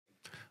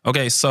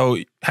Okay, so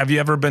have you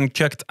ever been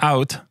kicked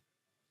out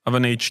of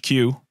an HQ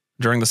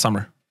during the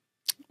summer?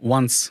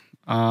 Once.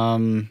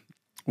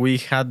 We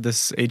had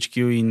this HQ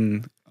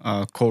in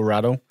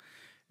Colorado,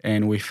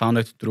 and we found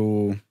it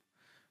through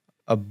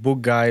a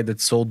book guy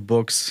that sold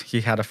books.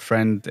 He had a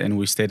friend, and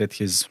we stayed at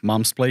his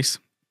mom's place.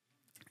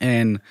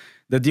 And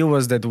the deal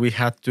was that we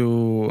had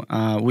to,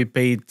 we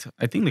paid,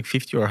 I think like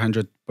 50 or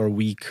 100 per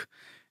week.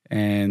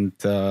 And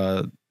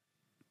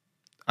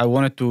I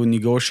wanted to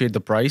negotiate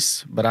the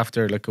price, but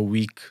after like a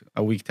week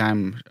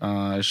time,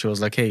 she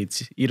was like, hey,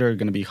 it's either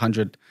going to be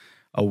 100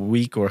 a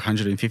week or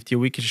 150 a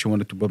week. She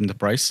wanted to bump the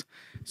price.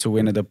 So we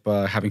ended up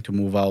having to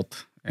move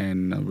out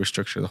and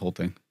restructure the whole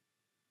thing.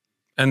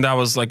 And that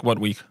was like what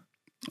week?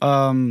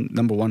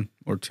 Number 1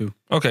 or 2.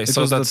 Okay,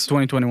 so that's the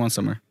 2021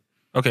 summer.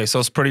 Okay, so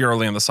it's pretty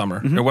early in the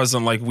summer. It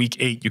wasn't like week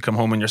 8, you come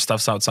home and your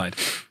stuff's outside.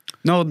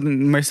 No,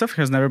 my stuff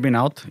has never been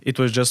out. It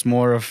was just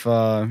more of,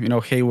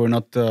 hey,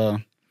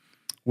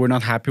 we're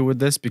not happy with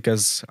this,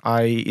 because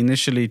I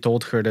initially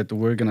told her that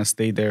we're going to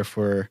stay there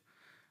for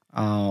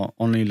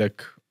only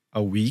like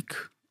a week.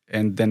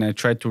 And then I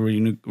tried to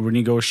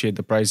renegotiate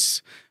the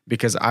price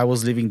because I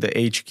was leaving the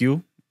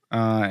HQ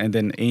and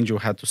then Angel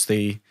had to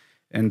stay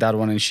in that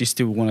one. And she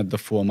still wanted the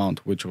full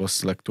amount, which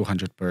was like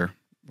 200 per.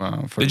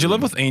 Did you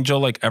live with Angel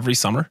like every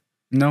summer?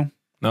 No.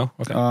 No?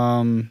 Okay.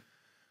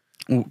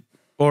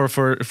 Or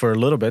for a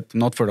little bit,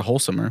 not for the whole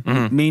summer.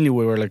 Mainly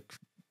we were like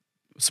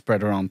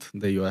spread around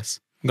the US.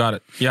 Got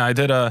it. Yeah, I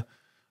did I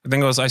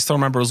still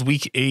remember it was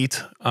week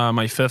 8,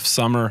 my 5th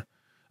summer.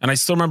 And I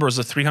still remember it was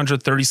a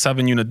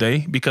 337 unit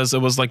day because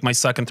it was like my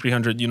second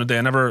 300 unit day.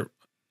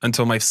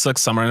 Until my 6th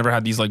summer, I never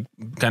had these like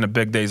kind of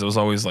big days. It was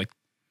always like,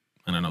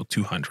 I don't know,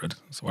 200,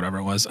 so whatever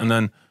it was. And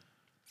then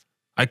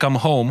I come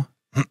home,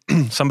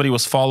 somebody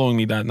was following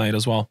me that night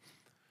as well.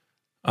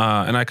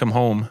 And I come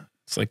home,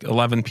 it's like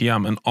 11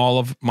 p.m. and all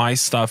of my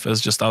stuff is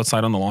just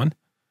outside on the lawn.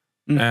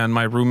 And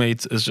my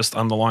roommate is just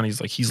on the lawn.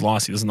 He's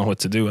lost. He doesn't know what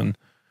to do. And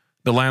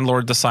the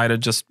landlord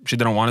decided she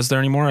didn't want us there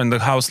anymore. And the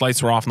house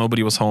lights were off.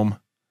 Nobody was home.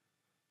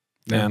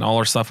 Yeah. And all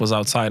our stuff was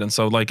outside. And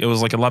so it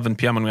was like 11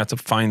 p.m. and we had to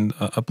find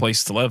a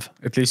place to live.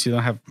 At least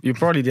you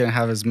probably didn't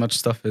have as much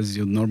stuff as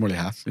you normally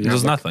have.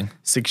 There's nothing.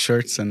 6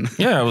 shirts and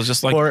yeah, it was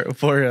just like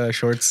four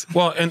shorts.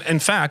 Well, in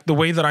fact, the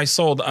way that I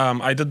sold,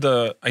 I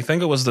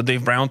think it was the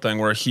Dave Brown thing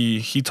where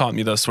he taught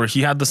me this, where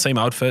he had the same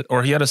outfit,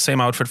 or he had the same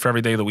outfit for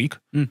every day of the week.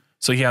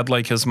 So he had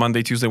like his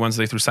Monday, Tuesday,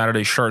 Wednesday through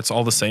Saturday shirts,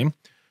 all the same.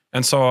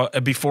 And so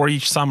before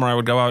each summer, I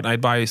would go out and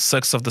I'd buy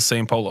 6 of the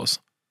same polos.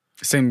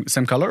 Same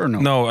color or no?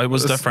 No, it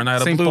was different. I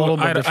had a blue, polo,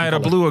 I had a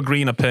blue, a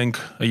green, a pink,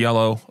 a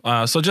yellow.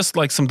 So just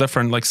like some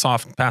different like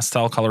soft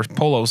pastel color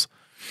polos.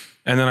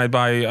 And then I'd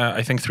buy,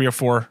 I think 3 or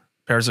 4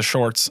 pairs of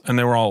shorts, and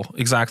they were all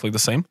exactly the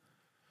same.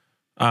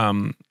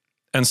 And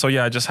so,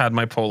 yeah, I just had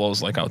my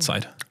polos like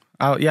outside.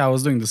 Yeah, I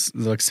was doing this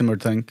like similar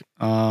thing.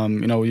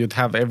 You'd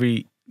have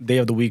every day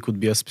of the week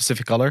would be a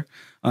specific color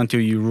until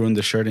you ruin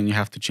the shirt and you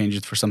have to change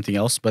it for something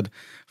else. But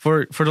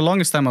for the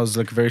longest time, I was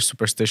like very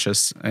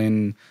superstitious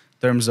in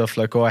terms of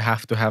like, I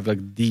have to have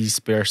like these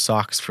pair of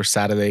socks for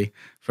Saturday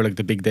for like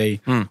the big day,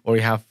 or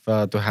you have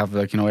to have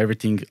like,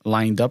 everything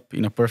lined up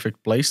in a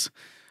perfect place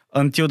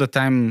until the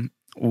time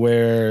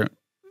where,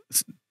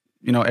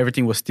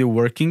 everything was still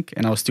working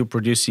and I was still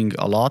producing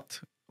a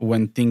lot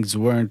when things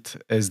weren't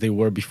as they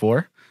were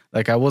before.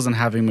 Like I wasn't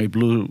having my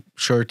blue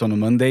shirt on a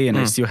Monday and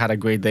I still had a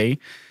great day.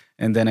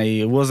 And then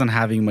I wasn't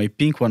having my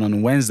pink one on a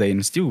Wednesday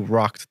and still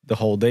rocked the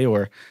whole day.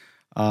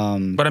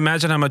 But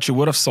imagine how much you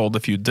would have sold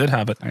if you did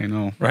have it. I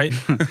know. Right?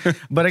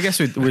 But I guess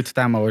with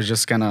time, I was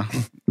just kind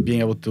of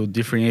being able to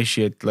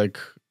differentiate like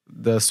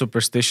the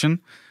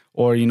superstition,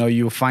 or,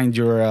 you find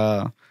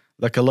your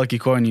like a lucky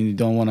coin and you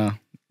don't want to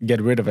get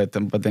rid of it.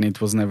 But then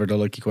it was never the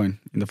lucky coin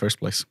in the first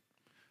place.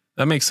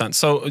 That makes sense.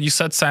 So you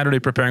said Saturday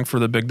preparing for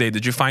the big day.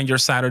 Did you find your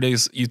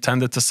Saturdays, you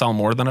tended to sell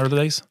more than other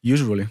days?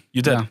 Usually.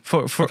 You did? Yeah,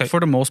 for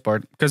the most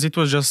part. Because it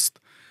was just,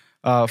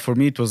 for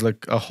me, it was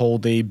like a whole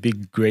day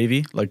big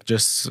gravy. Like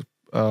just,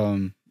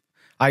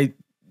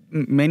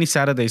 many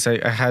Saturdays I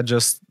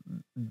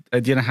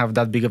didn't have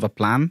that big of a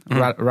plan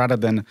rather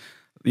than,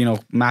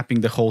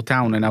 mapping the whole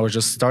town. And I was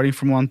just starting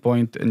from one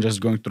point and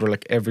just going through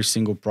like every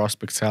single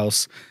prospect's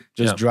house,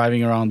 just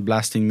driving around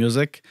blasting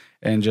music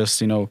and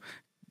just,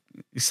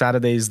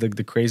 Saturday is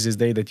the craziest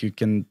day that you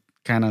can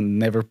kind of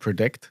never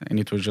predict. And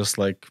it was just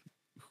like,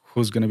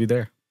 who's going to be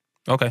there?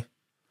 Okay.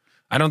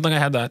 I don't think I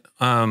had that.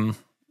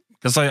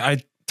 Because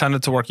I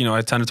tended to work,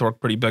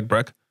 pretty big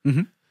brick.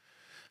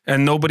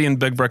 And nobody in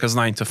big brick is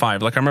 9 to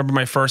 5. Like I remember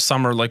my first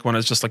summer, like when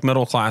it's just like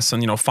middle class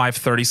and,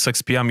 5:30,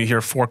 6 p.m., you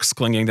hear forks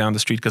clinging down the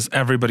street because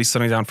everybody's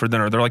sitting down for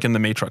dinner. They're like in the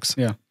Matrix.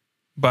 Yeah.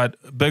 But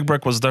big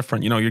brick was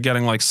different. You're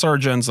getting like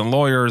surgeons and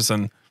lawyers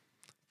and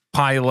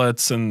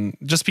pilots and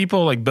just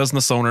people like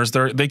business owners.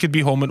 They could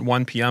be home at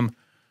 1 p.m.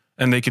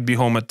 and they could be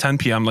home at 10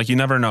 p.m. Like you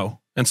never know.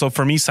 And so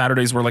for me,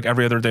 Saturdays were like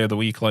every other day of the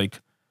week,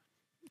 like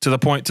to the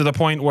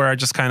point where I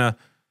just kind of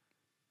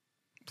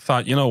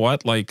thought, you know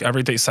what, like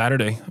every day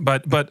Saturday.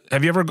 But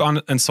have you ever gone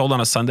and sold on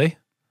a Sunday?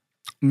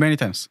 Many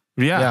times.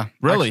 Yeah.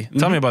 Really? Actually,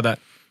 Tell me about that.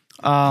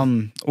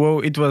 Well,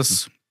 it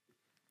was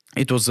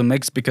a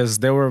mix because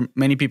there were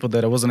many people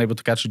that I wasn't able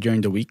to catch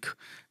during the week.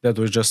 That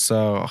was just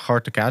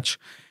hard to catch.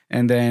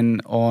 And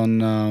then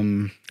on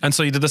And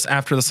so you did this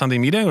after the Sunday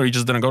meeting, or you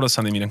just didn't go to the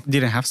Sunday meeting?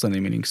 didn't have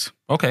Sunday meetings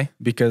Okay.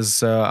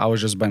 because I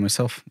was just by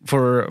myself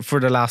for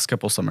the last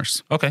couple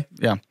summers. Okay.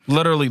 Yeah,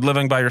 Literally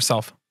living by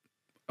yourself.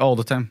 all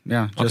the time.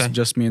 Yeah, Okay.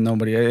 just me and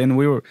nobody. And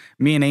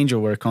me and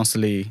Angel were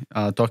constantly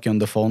talking on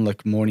the phone,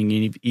 like morning,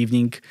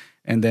 evening,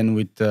 and then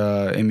with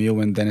Emil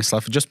and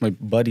Denislav, just my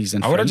buddies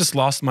and I would have friends. just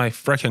lost my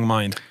freaking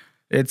mind.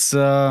 It's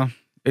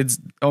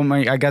oh my,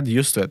 I got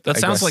used to it. That I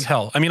sounds guess. like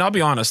hell. I mean, I'll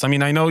be honest. I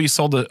mean, I know you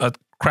sold a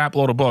crap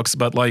load of books,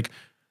 but like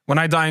when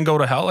I die and go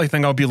to hell, I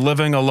think I'll be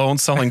living alone,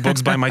 selling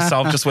books by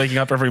myself, just waking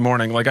up every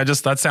morning. Like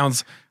that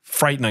sounds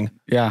frightening.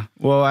 Yeah.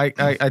 Well,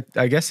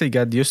 I guess I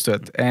got used to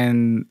it,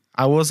 and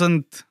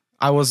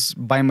I was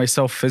by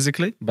myself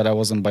physically, but I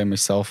wasn't by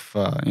myself,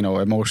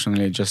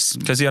 emotionally. Just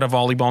Because you had a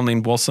volleyball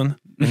named Wilson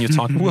and you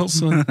talk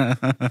Wilson.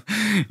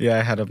 yeah,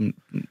 I had a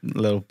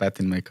little pet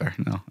in my car.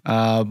 No,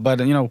 but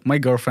my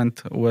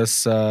girlfriend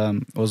was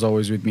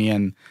always with me,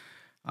 and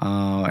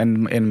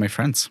my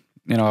friends.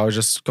 I was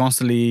just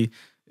constantly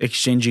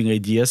exchanging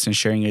ideas and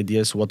sharing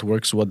ideas, what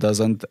works, what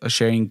doesn't,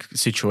 sharing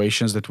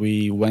situations that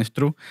we went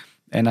through,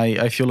 and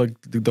I feel like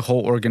the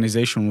whole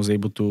organization was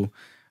able to.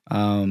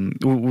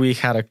 We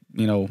had a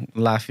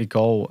laughy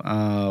call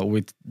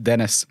with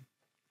Dennis,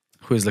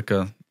 who is like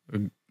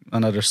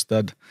another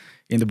stud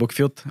in the book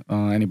field.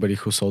 Anybody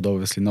who sold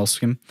obviously knows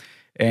him,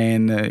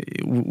 and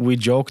we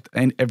joked.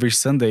 And every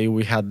Sunday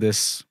we had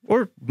this,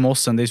 or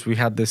most Sundays we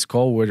had this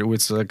call where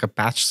it's like a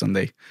patch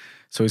Sunday.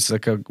 So it's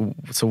like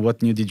so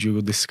what new did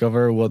you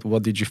discover?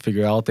 What did you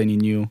figure out? Any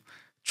new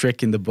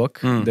trick in the book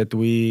that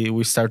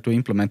we start to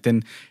implement?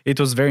 And it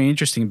was very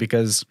interesting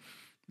because.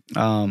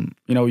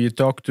 You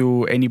talk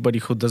to anybody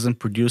who doesn't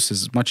produce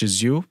as much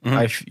as you.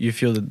 You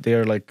feel that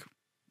they're like,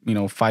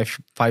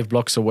 five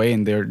blocks away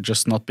and they're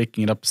just not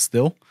picking it up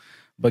still.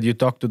 But you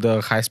talk to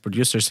the highest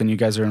producers and you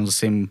guys are on the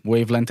same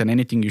wavelength, and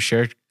anything you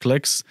share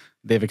clicks.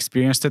 They've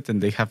experienced it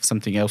and they have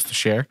something else to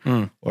share,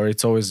 or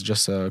it's always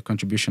just a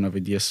contribution of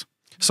ideas.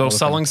 So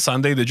selling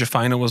Sunday, did you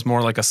find it was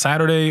more like a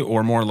Saturday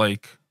or more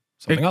like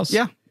something else?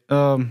 Yeah.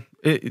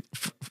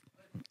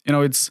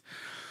 It's.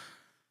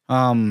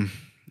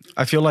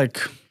 I feel like.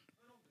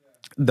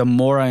 The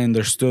more I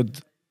understood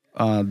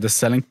the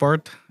selling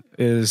part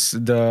is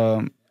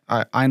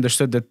I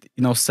understood that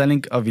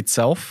selling of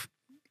itself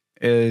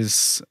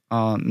is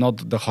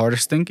not the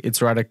hardest thing.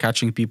 It's rather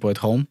catching people at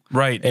home,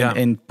 right?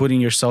 And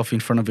putting yourself in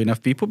front of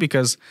enough people,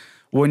 because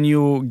when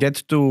you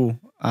get to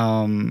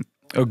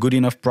a good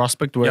enough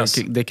prospect where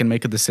they can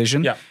make a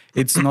decision,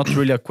 it's not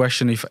really a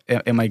question if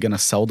am I gonna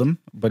sell them,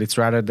 but it's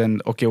rather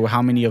than okay, well,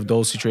 how many of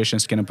those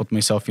situations can I put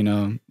myself in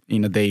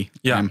a day?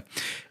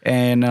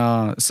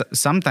 And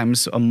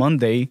sometimes a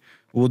Monday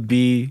would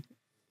be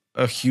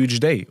a huge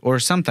day, or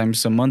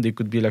sometimes a Monday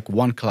could be like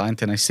one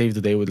client and I save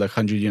the day with like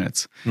 100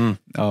 units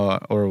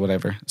or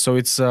whatever. So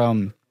it's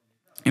a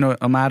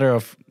matter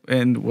of,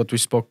 and what we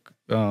spoke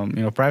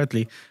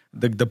privately,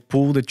 the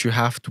pool that you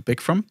have to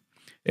pick from.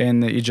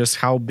 And it's just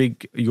how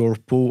big your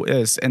pool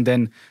is. And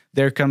then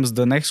there comes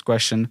the next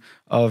question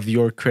of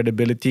your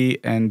credibility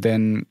and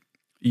then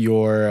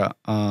your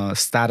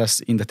status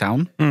in the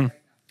town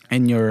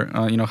and your,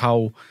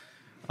 how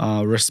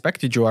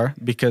respected you are.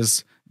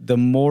 Because the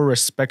more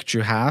respect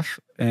you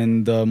have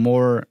and the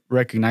more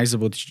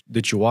recognizable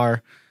that you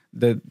are,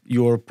 that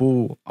your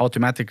pool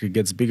automatically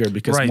gets bigger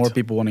because more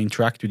people want to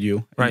interact with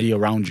you and be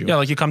around you. Yeah,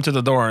 like you come to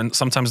the door and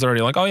sometimes they're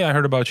already like, oh yeah, I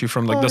heard about you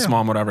from like this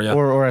mom, whatever. Yeah.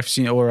 Or I've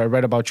seen, or I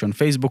read about you on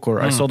Facebook, or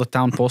I saw the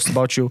town post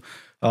about you.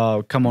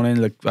 Come on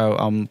in, like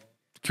I'm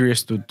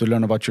curious to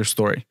learn about your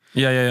story.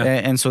 Yeah.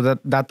 And so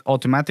that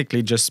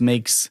automatically just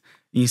makes,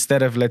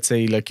 instead of let's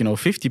say like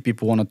 50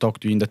 people want to talk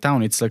to you in the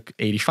town, it's like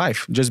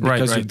 85 just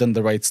because you've done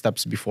the right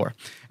steps before.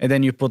 And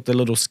then you put the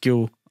little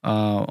skill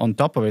on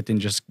top of it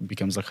and just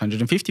becomes like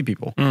 150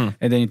 people. And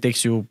then it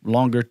takes you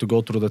longer to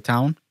go through the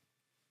town.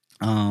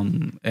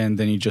 And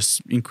then it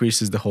just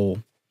increases the whole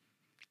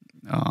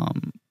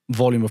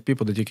volume of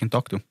people that you can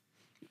talk to.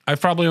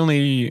 I've probably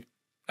only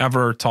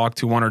ever talked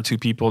to one or two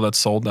people that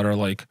sold that are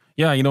like,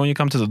 yeah, when you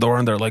come to the door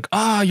and they're like,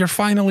 you're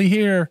finally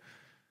here.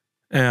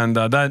 And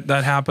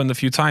that happened a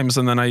few times.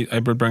 And then I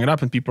would bring it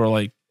up and people are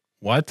like,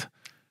 what?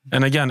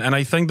 And again, and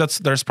I think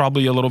there's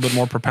probably a little bit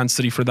more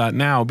propensity for that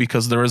now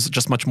because there is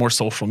just much more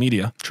social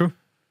media. True.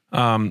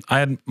 I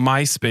had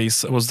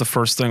MySpace. It was the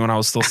first thing when I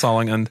was still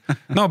selling. And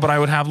no, but I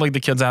would have like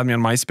the kids add me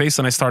on MySpace,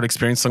 and I started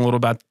experiencing a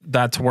little bit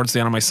that towards the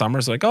end of my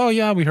summers. Like, oh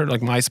yeah, we heard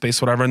like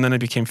MySpace, whatever. And then it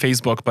became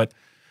Facebook. But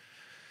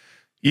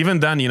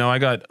even then,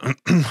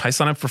 I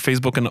signed up for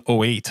Facebook in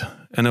 2008.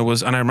 And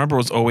I remember it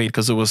was 2008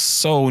 because it was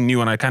so new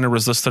and I kind of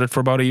resisted it for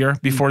about a year.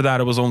 Before that,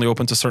 it was only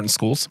open to certain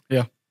schools.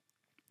 Yeah.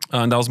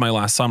 And that was my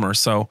last summer.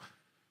 So,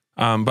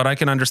 but I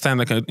can understand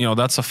that,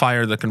 that's a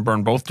fire that can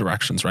burn both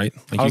directions, right?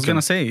 Like I was going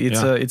to say,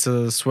 it's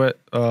a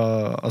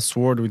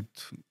sword with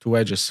two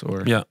edges,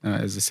 or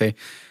as they say,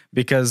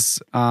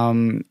 because,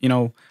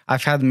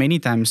 I've had many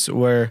times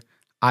where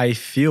I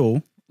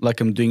feel like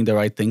I'm doing the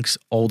right things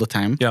all the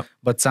time. Yeah.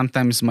 But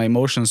sometimes my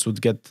emotions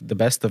would get the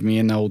best of me,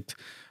 and I would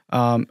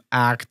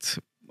act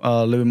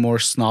a little bit more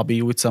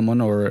snobby with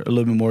someone, or a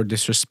little bit more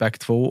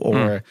disrespectful,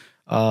 or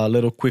a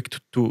little quick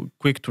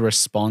to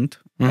respond,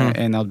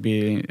 and I'll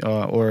be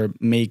or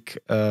make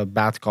a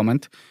bad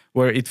comment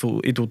where it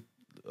would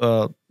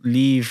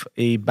leave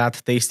a bad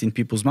taste in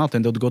people's mouth,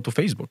 and they'll go to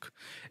Facebook,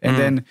 and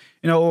then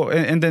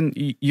and then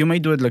you may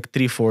do it like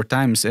 3-4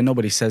 times and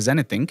nobody says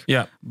anything.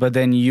 Yeah. But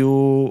then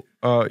you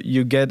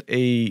get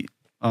a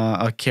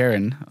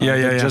Karen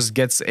that just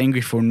gets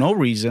angry for no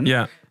reason,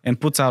 and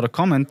puts out a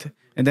comment,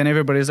 and then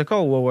everybody's like,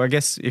 oh well, I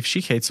guess if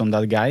she hates on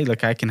that guy,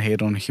 like I can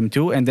hate on him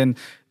too, and then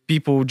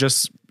people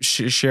just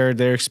share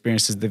their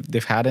experiences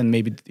they've had, and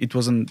maybe it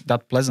wasn't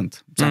that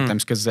pleasant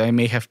sometimes because I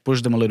may have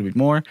pushed them a little bit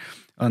more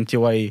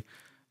until I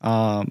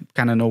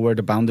kind of know where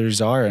the boundaries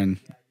are, and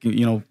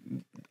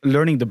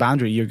learning the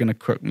boundary, you're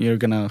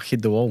gonna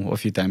hit the wall a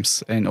few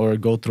times or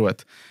go through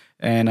it.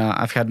 And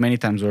I've had many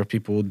times where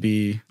people would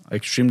be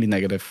extremely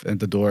negative at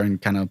the door and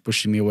kind of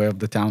pushing me away of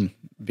the town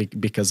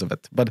because of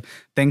it. But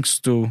thanks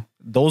to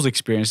those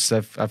experiences,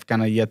 I've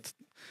kind of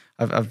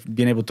I've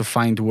been able to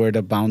find where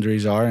the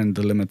boundaries are and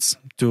the limits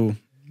to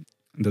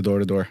the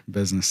door-to-door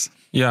business.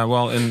 Yeah,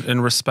 well,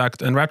 in retrospect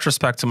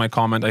to my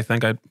comment, I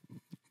think I'm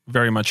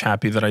very much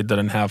happy that I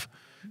didn't have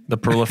the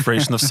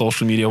proliferation of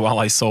social media while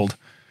I sold.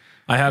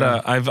 I had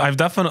I've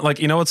definitely, like,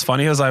 what's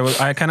funny is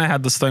I kind of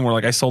had this thing where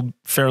like I sold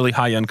fairly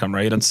high income,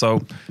 right? And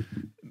so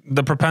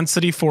the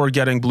propensity for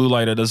getting blue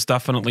lighted is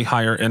definitely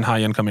higher in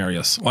high income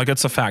areas. Like,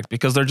 it's a fact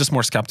because they're just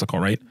more skeptical,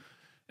 right?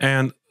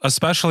 And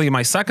especially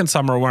my second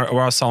summer where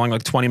I was selling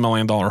like $20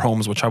 million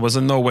homes, which I was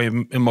in no way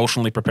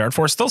emotionally prepared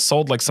for, still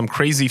sold like some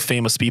crazy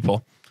famous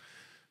people.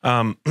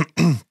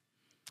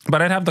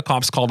 But I'd have the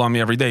cops called on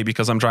me every day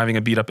because I'm driving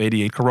a beat up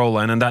 88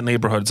 Corolla. And in that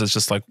neighborhood, it's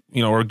just like,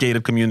 or a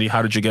gated community.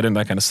 How did you get in?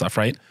 That kind of stuff,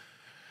 right?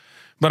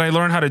 But I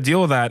learned how to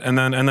deal with that. And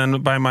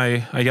then by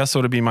I guess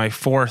it would be my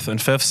 4th and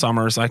 5th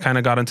summers, I kind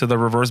of got into the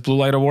reverse blue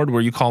light award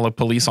where you call a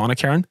police on a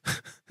Karen.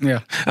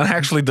 Yeah. And I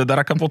actually did that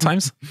a couple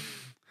times.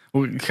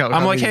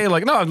 I'm like, hey,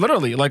 like, no,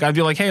 literally, like, I'd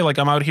be like, hey, like,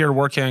 I'm out here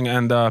working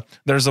and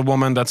there's a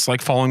woman that's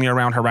like following me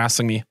around,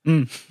 harassing me.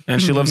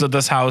 And she lives at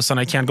this house and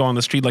I can't go on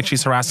the street. Like,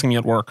 she's harassing me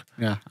at work.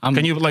 Yeah.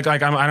 Can you, like, I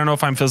don't know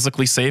if I'm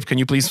physically safe. Can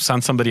you please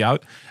send somebody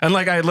out? And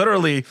like, I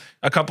literally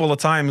a couple of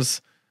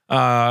times,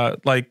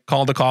 like,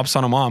 called the cops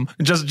on a mom.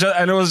 Just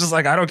and it was just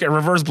like, I don't get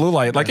reverse blue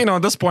light. Like,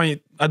 at this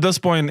point,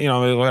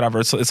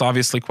 whatever. It's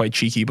obviously quite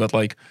cheeky, but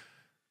like,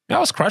 I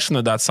was crushing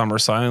it that summer.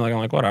 So I'm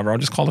like, whatever. I'll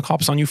just call the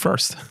cops on you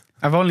first.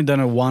 I've only done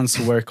it once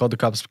where I called the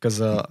cops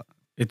because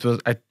it was,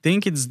 I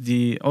think it's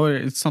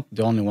it's not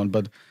the only one,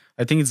 but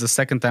I think it's the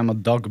second time a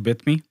dog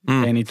bit me,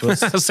 and it was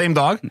same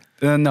dog.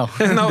 No, no,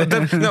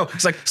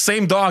 it's like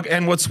same dog.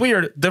 And what's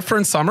weird,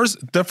 different summers,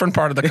 different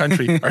part of the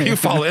country. Are you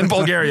following in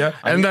Bulgaria,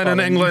 and then in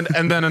England,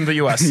 and then in the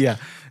US? Yeah,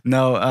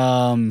 no.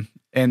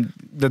 And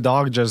the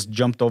dog just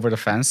jumped over the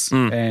fence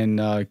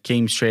and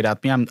came straight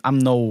at me. I'm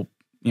no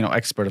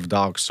expert of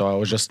dogs, so I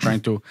was just trying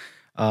to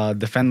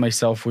defend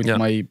myself with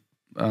my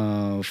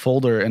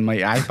folder and my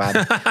iPad.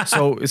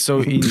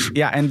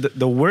 And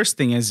the worst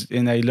thing is,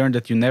 and I learned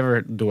that you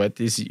never do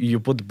it, is you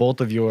put both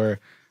of your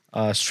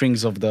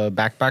strings of the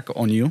backpack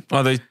on you.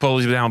 Oh, they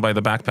pull you down by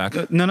the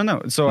backpack.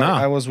 No. So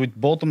I was with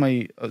both of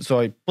my. So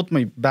I put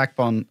my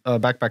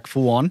backpack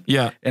full on.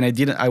 Yeah. And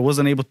I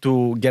wasn't able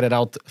to get it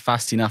out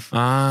fast enough. So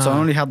I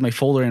only had my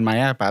folder and my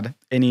iPad.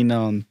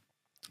 And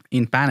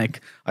in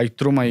panic, I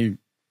threw my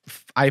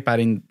iPad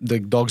in the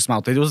dog's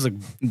mouth. It was like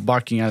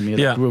barking at me,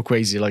 like real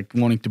crazy, like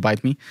wanting to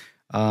bite me.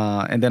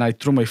 And then I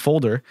threw my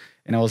folder,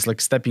 and I was like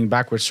stepping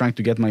backwards, trying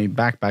to get my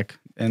backpack,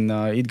 and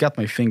it got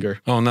my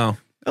finger. Oh no!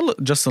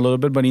 Just a little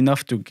bit, but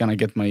enough to kind of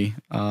get my.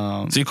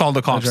 So you called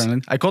the cops?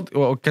 Adrenaline. I called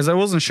because I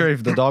wasn't sure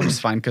if the dog was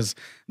fine, because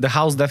the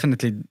house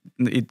definitely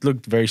it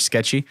looked very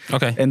sketchy.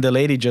 Okay. And the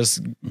lady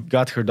just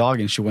got her dog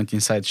and she went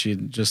inside. She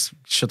just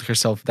shut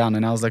herself down,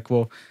 and I was like,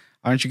 well,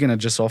 aren't you gonna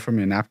just offer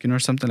me a napkin or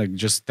something? Like,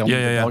 just tell me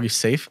the dog is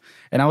safe.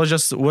 And I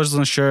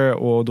wasn't sure.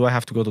 Well, do I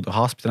have to go to the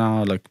hospital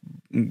now? Like,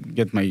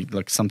 get my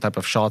some type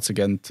of shots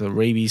against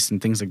rabies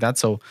and things like that.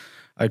 So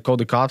I called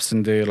the cops,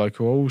 and they're like,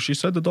 "Oh, she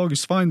said the dog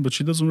is fine, but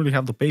she doesn't really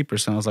have the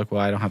papers." And I was like,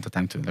 "Well, I don't have the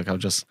time to. Like, I'll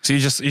just." So you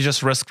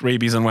just risked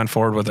rabies and went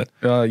forward with it.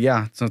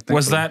 Yeah. So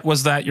was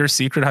that your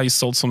secret? How you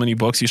sold so many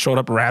books? You showed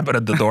up rabid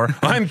at the door.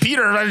 I'm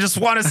Peter, and I just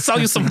want to sell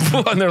you some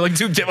book. And they're like,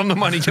 "Dude, give him the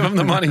money. Give him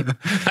the money."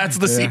 That's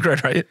the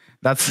secret, right?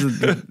 That's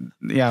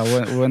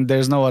when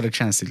there's no other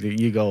chance,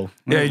 you go.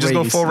 Yeah, you just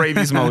go full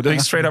rabies mode, like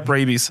straight up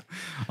rabies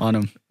on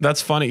him.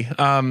 That's funny.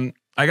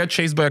 I got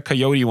chased by a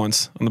coyote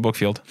once on the book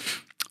field.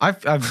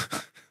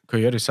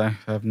 Coyotes,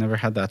 I've never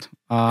had that.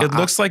 It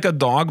looks like a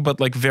dog, but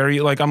like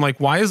very like I'm like,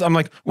 why does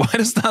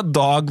that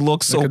dog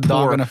look so like a poor?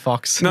 dog and a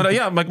fox. No,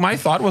 yeah. Like my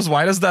thought was,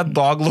 why does that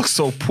dog look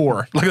so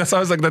poor? Like that's how I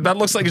was like, that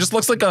looks like, it just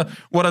looks like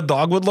what a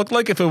dog would look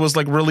like if it was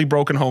like really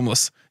broken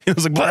homeless. It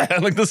was like, blah,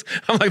 like this.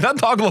 I'm like, that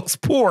dog looks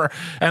poor,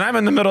 and I'm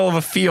in the middle of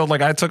a field.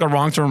 Like I took a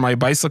wrong turn on my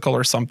bicycle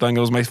or something. It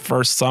was my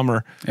first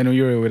summer, and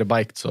you were with a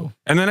bike, so.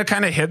 And then it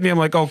kind of hit me. I'm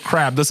like, oh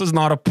crap, this is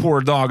not a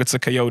poor dog. It's a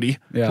coyote,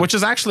 which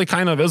is actually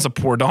kind of is a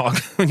poor dog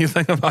when you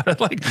think about it.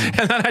 Like,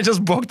 and then I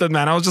just booked it,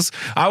 man.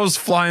 I was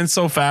flying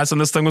so fast,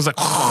 and this thing was like,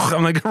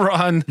 I'm like,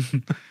 run.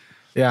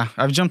 Yeah,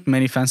 I've jumped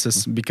many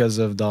fences because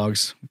of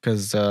dogs,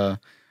 because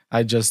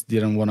I just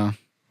didn't want to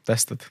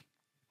test it.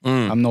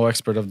 I'm no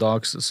expert of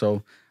dogs,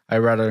 so I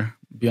rather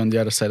be on the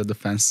other side of the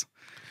fence.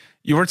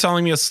 You were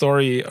telling me a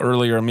story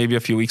earlier, maybe a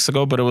few weeks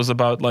ago, but it was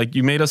about like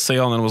you made a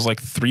sale and it was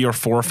like 300 or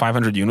 400 or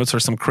 500 units or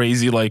some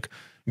crazy like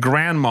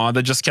grandma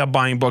that just kept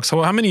buying books.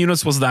 So how many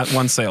units was that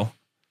one sale?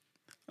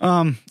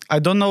 I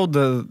don't know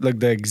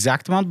the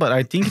exact amount, but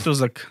I think it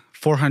was like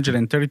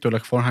 430 to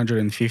like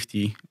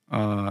 450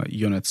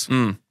 units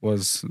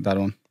was that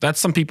one. That's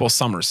some people's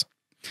summers.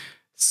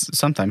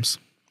 Sometimes.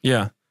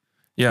 Yeah.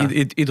 Yeah.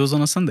 It was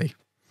on a Sunday.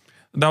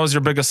 That was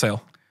your biggest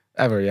sale?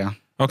 Ever, yeah.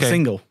 Okay.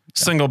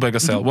 Single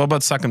biggest sale. What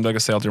about second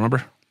biggest sale? Do you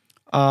remember?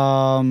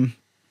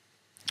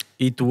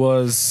 It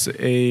was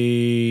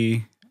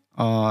a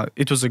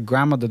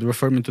grandma that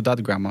referred me to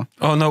that grandma.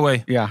 Oh, no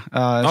way. Yeah.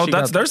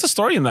 There's a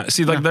story in that.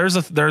 See, like there's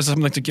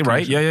something to give,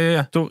 right?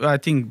 Yeah. I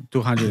think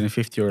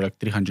 250 or like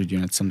 300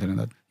 units, something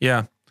like that.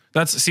 Yeah.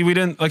 That's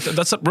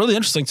really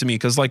interesting to me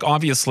because like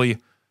obviously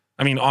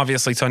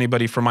to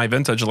anybody from my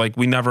vintage, like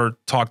we never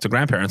talked to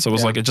grandparents. It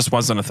was like, it just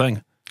wasn't a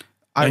thing.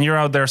 And you're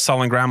out there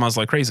selling grandmas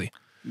like crazy.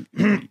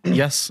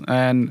 Yes.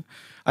 And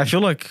I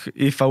feel like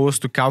if I was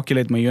to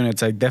calculate my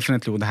units, I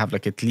definitely would have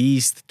like at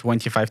least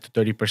 25 to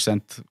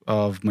 30%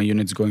 of my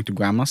units going to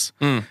grandmas.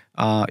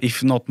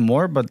 If not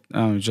more, but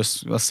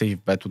just let's say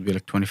bet would be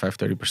like 25,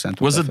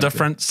 30%. Was it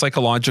different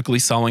psychologically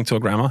selling to a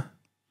grandma?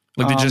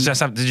 Like did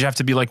you have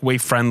to be like way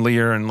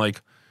friendlier and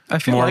like I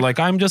feel more like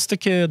I'm just a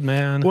kid,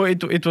 man? Well,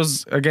 it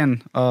was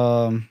again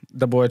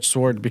double-edged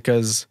sword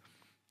because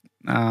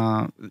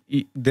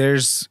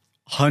there's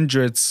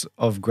hundreds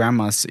of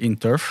grandmas in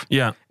turf.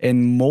 Yeah.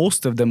 And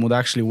most of them would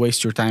actually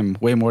waste your time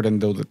way more than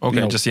those.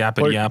 Okay, just yap.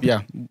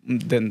 Yeah.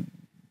 Then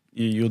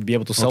you'd be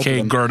able to sell to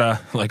them.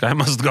 Gerda, like I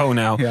must go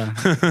now. Yeah.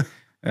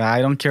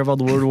 I don't care about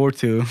World War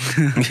II.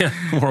 Yeah.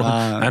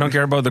 I don't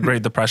care about the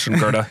Great Depression,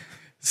 Gerda.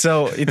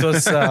 So it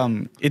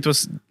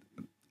was,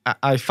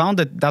 I found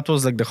that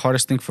was like the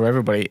hardest thing for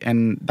everybody.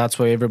 And that's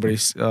why everybody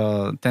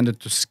tended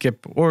to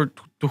skip, or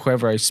to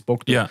whoever I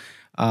spoke to,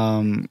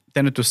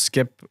 tended to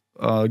skip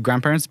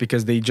grandparents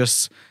because they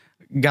just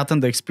gotten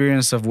the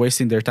experience of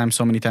wasting their time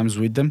so many times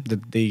with them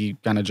that they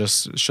kind of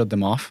just shut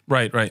them off.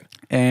 Right.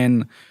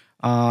 And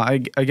I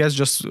guess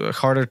just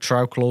harder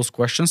trial close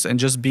questions and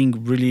just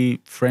being really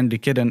friendly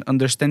kid and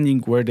understanding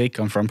where they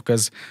come from.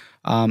 Because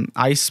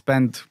I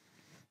spent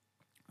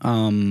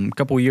a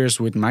couple years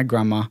with my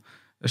grandma.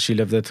 She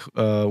lived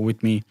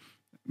with me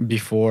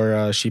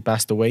before she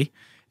passed away.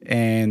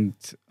 And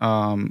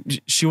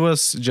she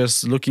was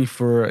just looking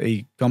for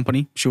a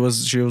company. She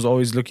was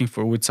always looking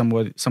with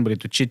somebody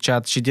to chit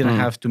chat. She didn't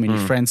have too many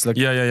friends. Like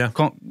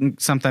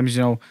sometimes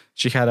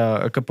she had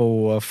a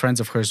couple of friends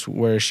of hers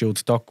where she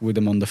would talk with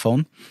them on the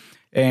phone,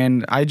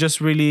 and I just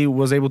really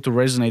was able to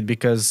resonate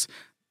because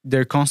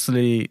they're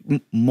constantly,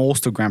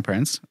 most of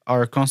grandparents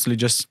are constantly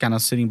just kind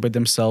of sitting by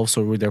themselves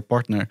or with their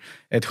partner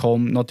at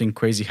home, nothing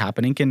crazy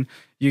happening. And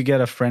you get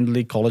a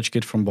friendly college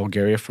kid from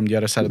Bulgaria from the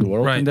other side of the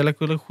world. Right. And they're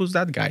like, well, who's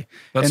that guy?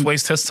 Let's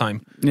waste his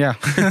time. Yeah.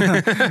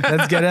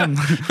 Let's get him.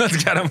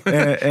 Let's get him.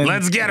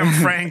 Let's get him,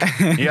 Frank.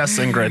 Yes,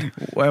 Ingrid.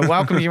 Well,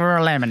 welcome to your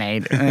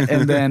lemonade.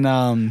 And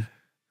then...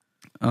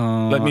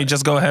 let me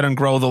just go ahead and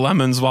grow the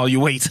lemons while you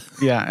wait.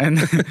 Yeah,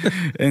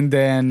 and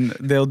then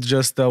they'll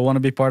just want to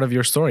be part of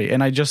your story.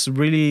 And I just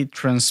really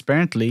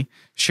transparently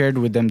shared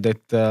with them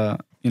that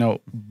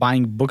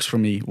buying books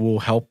from me will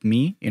help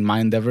me in my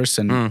endeavors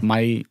and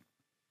my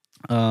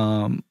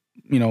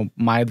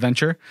my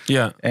adventure.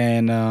 Yeah,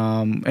 and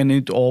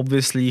it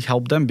obviously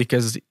helped them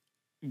because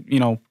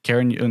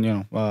Karen,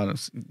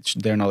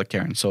 they're not a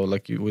Karen, so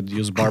like you would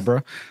use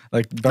Barbara.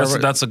 Like Barbara,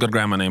 that's a good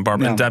grandma name,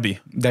 Barbara. And Debbie.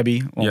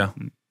 Well, yeah.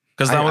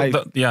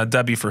 Because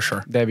Debbie for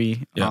sure.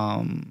 Debbie.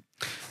 Yeah.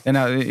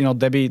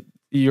 Debbie,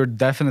 you're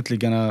definitely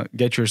gonna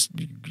get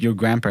your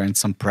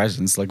grandparents some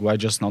presents. Like, why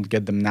just not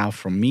get them now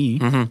from me?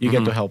 You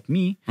get to help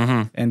me,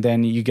 and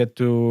then you get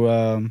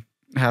to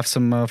have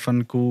some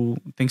fun, cool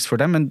things for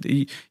them. And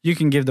you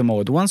can give them all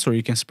at once, or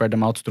you can spread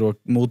them out through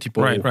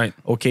multiple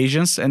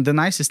occasions. And the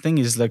nicest thing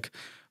is like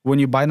when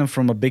you buy them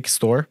from a big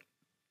store.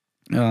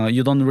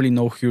 You don't really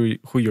know who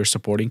you're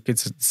supporting.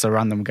 It's a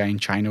random guy in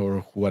China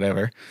or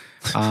whatever.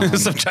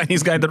 Some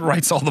Chinese guy that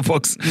writes all the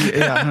books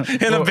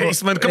in a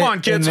basement. Come on,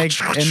 kids.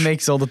 And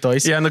makes all the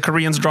toys. Yeah, and the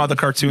Koreans draw the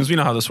cartoons. We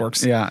know how this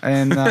works. Yeah,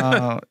 and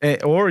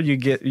or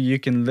you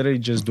can literally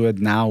just do it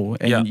now.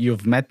 And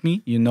you've met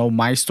me. You know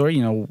my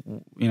story.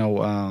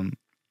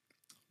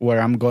 where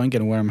I'm going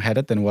and where I'm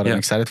headed and what I'm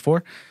excited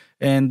for.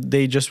 And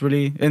they just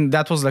really, and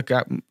that was like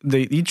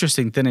the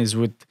interesting thing is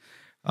with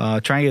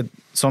trying it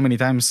so many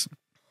times,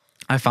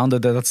 I found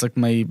that that's like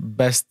my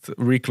best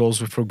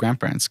reclose for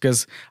grandparents,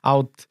 because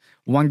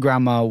one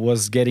grandma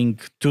was getting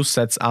 2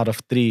 sets out of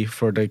 3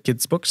 for the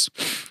kids' books.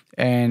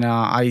 And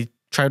I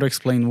try to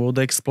explain, well,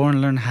 the Explore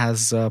and Learn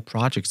has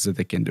projects that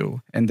they can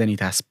do. And then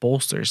it has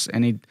posters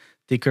and it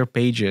thicker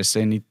pages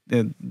and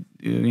it,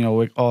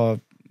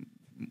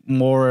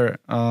 more,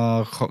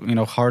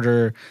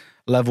 harder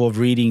level of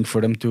reading for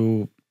them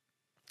to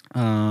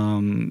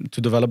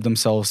develop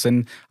themselves.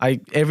 And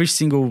every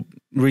single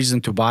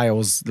reason to buy, I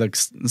was like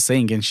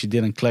saying, and she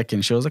didn't click,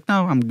 and she was like,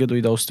 no, I'm good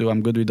with those 2.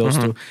 I'm good with those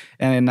 2.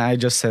 And I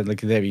just said,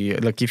 like, Debbie,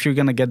 like, if you're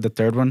going to get the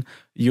 3rd one,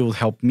 you'll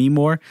help me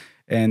more.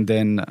 And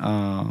then,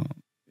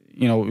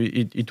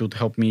 it would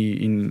help me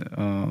in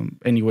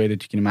any way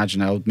that you can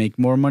imagine. I would make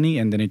more money,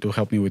 and then it will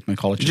help me with my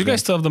college. Did you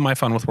guys still have the My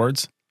Fun with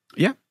Words?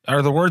 Yeah.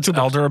 Are the words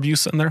elder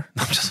abuse in there?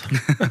 I'm just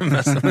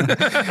messing.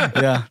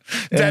 Yeah.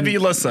 Debbie,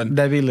 listen.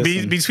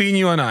 Between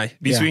you and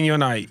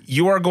I,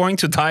 you are going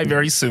to die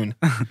very soon.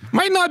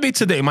 Might not be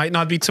today, might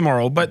not be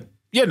tomorrow, but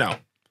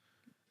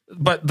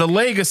But the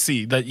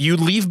legacy that you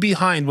leave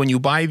behind when you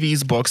buy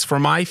these books for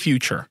my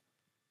future,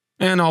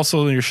 and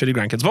also your shitty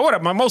grandkids, but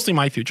whatever, mostly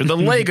my future, the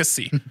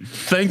legacy.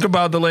 Think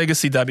about the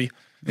legacy, Debbie.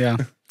 Yeah.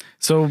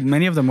 So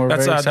many of them were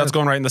that's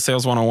going right in the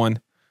sales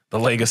 101. The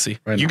legacy.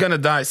 Right, you're going to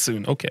die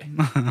soon. Okay.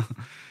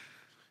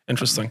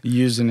 Interesting.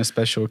 Used in a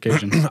special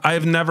occasion. I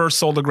have never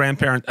sold a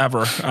grandparent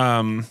ever.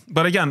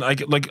 But again, I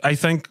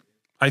think,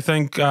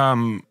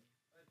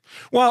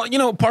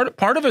 well,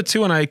 part of it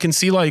too, and I can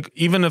see, like,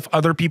 even if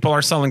other people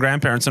are selling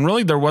grandparents, and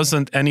really there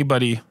wasn't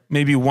anybody,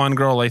 maybe one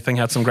girl I think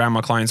had some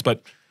grandma clients,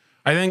 but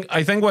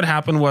I think what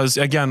happened was,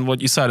 again,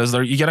 what you said is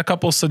you get a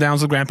couple of sit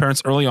downs with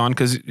grandparents early on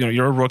because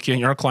you're a rookie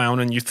and you're a clown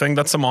and you think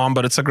that's a mom,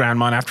 but it's a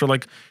grandma. And after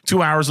like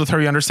 2 hours with her,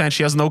 you understand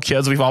she has no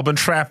kids. We've all been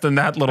trapped in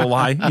that little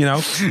lie,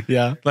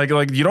 Yeah. Like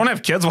you don't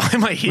have kids. Why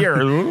am I here?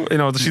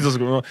 She just.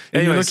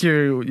 Anyways,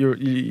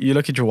 you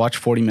look at your watch.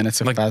 40 minutes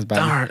have passed by.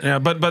 Darn, yeah,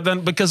 but then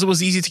because it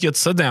was easy to get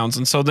sit downs,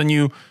 and so then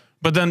you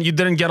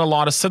didn't get a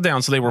lot of sit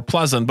downs, so they were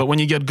pleasant. But when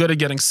you get good at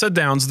getting sit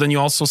downs, then you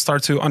also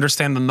start to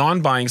understand the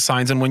non-buying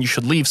signs and when you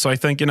should leave. So I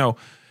think,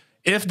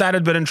 if that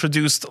had been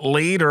introduced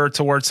later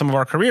towards some of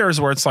our careers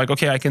where it's like,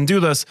 okay, I can do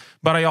this,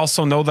 but I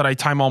also know that I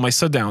time all my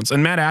sit downs.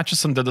 And Matt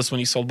Atchison did this when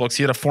he sold books.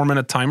 He had a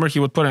 4-minute timer. He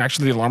would put in,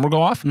 actually the alarm would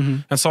go off.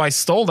 Mm-hmm. And so I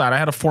stole that. I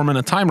had a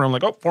 4-minute timer. I'm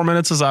like, 4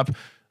 minutes is up.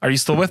 Are you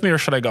still with me or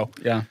should I go?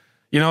 Yeah.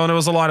 And it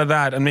was a lot of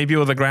that. And maybe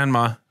with a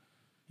grandma.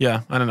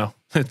 Yeah, I don't know.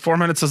 4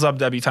 minutes is up,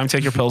 Debbie. Time to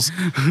take your pills.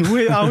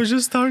 Wait, I was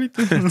just starting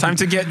to. Time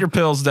to get your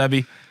pills,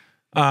 Debbie.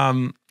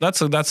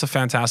 That's a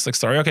fantastic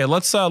story. Okay,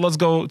 let's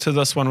go to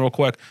this one real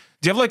quick.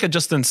 Do you have like a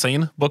just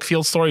insane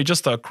Bookfield story?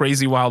 Just a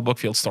crazy wild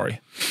Bookfield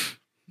story?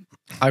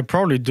 I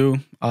probably do.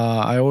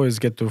 I always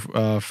get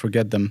to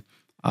forget them.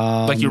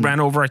 Like you ran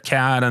over a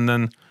cat and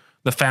then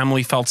the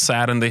family felt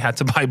sad and they had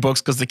to buy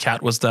books because the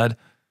cat was dead.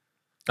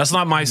 That's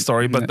not my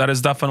story, but that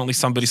is definitely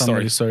somebody's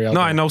story.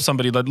 I know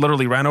somebody that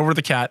literally ran over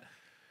the cat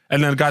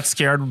and then got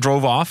scared,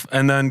 drove off,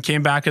 and then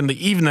came back in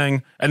the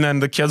evening, and then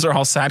the kids are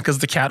all sad because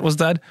the cat was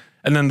dead,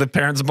 and then the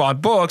parents bought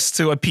books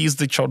to appease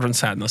the children's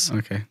sadness.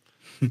 Okay.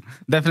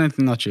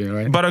 Definitely not you,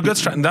 right? But a good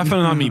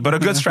definitely not me, but a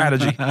good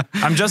strategy.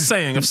 I'm just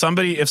saying, if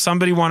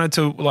somebody wanted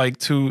to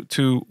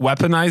to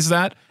weaponize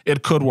that,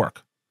 it could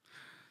work.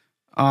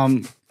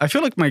 I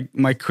feel like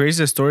my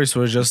craziest stories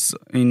were just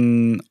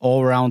in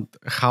all around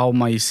how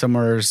my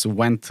summers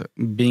went,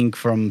 being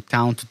from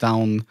town to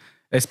town,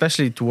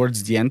 especially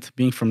towards the end,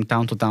 being from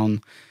town to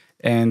town.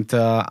 And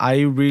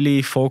I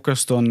really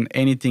focused on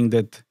anything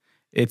that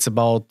it's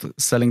about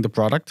selling the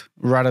product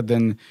rather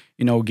than,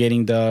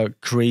 getting the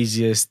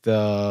craziest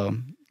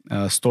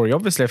story.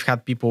 Obviously, I've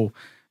had people,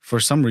 for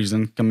some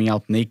reason, coming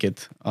out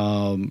naked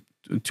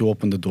to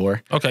open the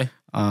door. Okay.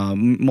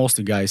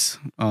 Mostly guys.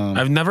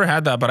 I've never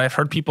had that, but I've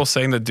heard people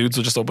saying that dudes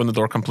will just open the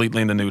door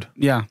completely in the nude.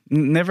 Yeah,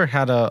 never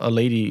had a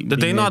lady. Did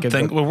they not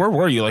think? Well, where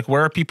were you? Like,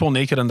 where are people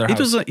naked in their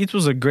house? It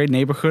was a great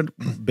neighborhood,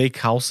 big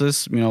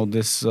houses.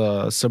 This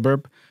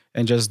suburb,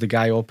 and just the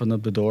guy opened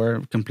up the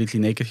door completely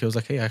naked. He was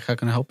like, "Hey, how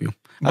can I help you?"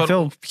 I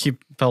felt he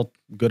felt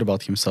good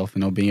about himself,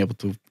 being able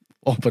to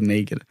open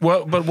naked.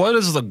 Well, but what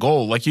is the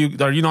goal? Like,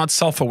 are you not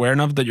self-aware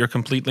enough that you're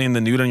completely in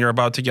the nude and you're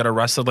about to get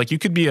arrested? Like, you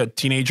could be a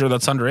teenager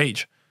that's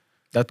underage.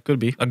 That could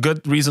be a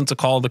good reason to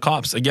call the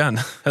cops. Again,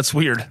 that's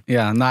weird.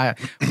 Yeah,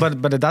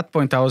 but at that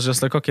point I was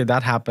just like, okay,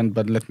 that happened,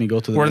 but let me go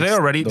to the Were they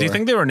already? door. Do you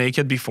think they were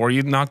naked before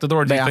you knocked the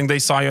door? Or do you think they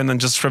saw you and then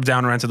just stripped down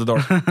and ran to the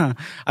door?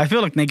 I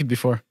feel like naked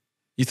before.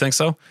 You think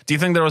so? Do you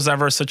think there was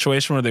ever a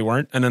situation where they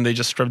weren't and then they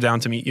just stripped down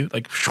to meet you?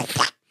 Like,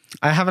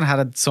 I haven't had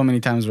it so many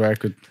times where I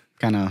could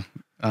kind of.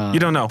 You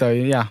don't know.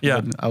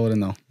 Yeah. I wouldn't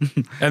know.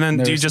 And then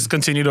do you just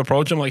continue to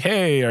approach them like,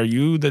 hey, are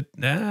you the?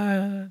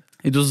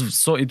 It was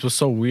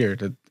so weird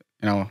that,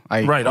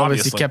 I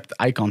obviously kept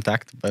eye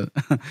contact, but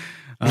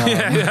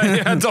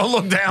Yeah. Don't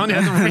look down.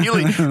 Yeah,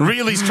 really,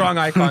 really strong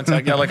eye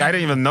contact. Yeah, like I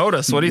didn't even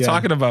notice. What are you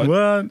talking about?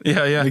 What?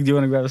 Yeah. Like, do you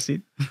want to grab a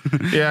seat?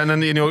 Yeah, and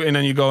then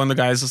you go, and the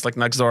guy's just like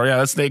next door. Yeah,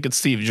 that's Naked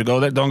Steve. Did you go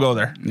there? Don't go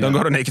there. Don't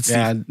go to Naked Steve.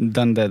 Yeah, I've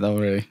done that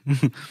already.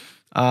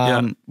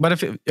 But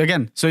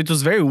so it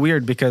was very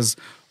weird because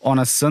on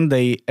a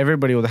Sunday,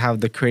 everybody would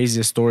have the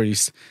craziest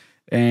stories.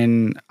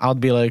 And I'd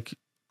be like,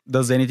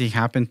 does anything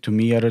happen to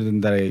me other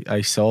than that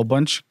I saw a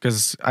bunch?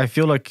 Because I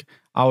feel like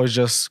I was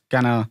just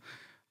kind of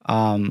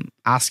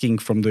asking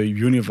from the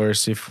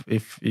universe, if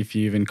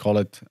you even call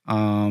it,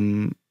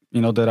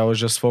 that I was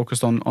just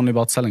focused on only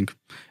about selling.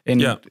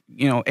 And,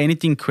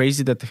 anything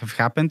crazy that have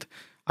happened,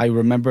 I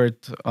remember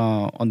it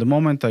on the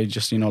moment. I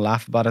just,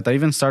 laugh about it. I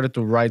even started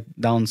to write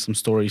down some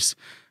stories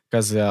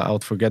because I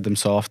would forget them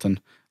so often.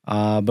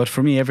 But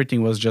for me,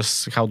 everything was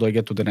just, how do I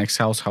get to the next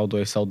house? How do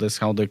I sell this?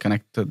 How do I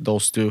connect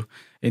those two?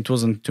 It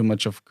wasn't too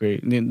much of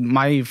great.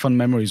 My fun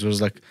memories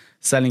was like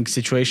selling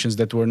situations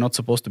that were not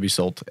supposed to be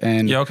sold.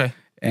 And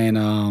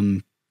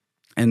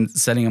and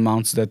selling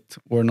amounts that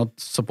were not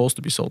supposed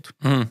to be sold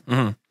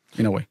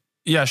in a way.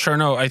 Yeah, sure.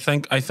 No, I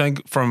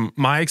think from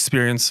my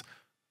experience,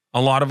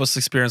 a lot of us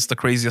experienced the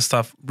craziest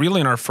stuff really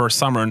in our first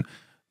summer. And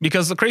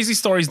because the crazy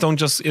stories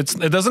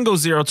it doesn't go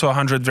 0 to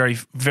 100 very,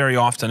 very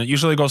often. It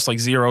usually goes like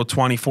 0,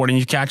 20, 40, and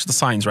you catch the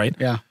signs, right?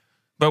 Yeah.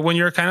 But when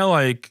you're kind of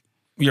like,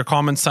 your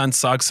common sense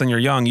sucks and you're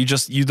young, you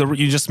just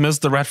miss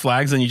the red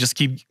flags and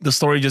the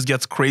story just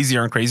gets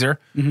crazier and crazier.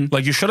 Mm-hmm.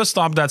 Like you should have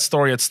stopped that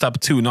story at step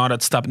 2, not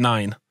at step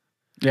 9.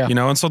 Yeah.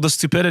 And so the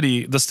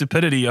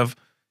stupidity of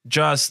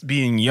just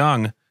being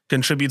young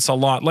contributes a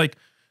lot. Like,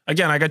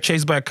 again, I got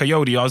chased by a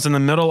coyote. I was in the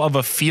middle of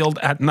a field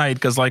at night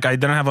because like I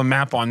didn't have a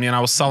map on me and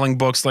I was selling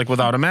books like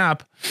without a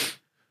map.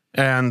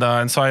 And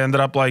so I ended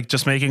up like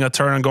just making a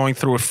turn and going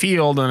through a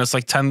field, and it's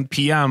like 10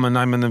 p.m. and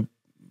I'm in a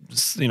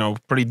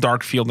pretty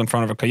dark field in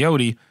front of a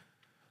coyote.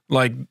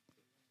 Like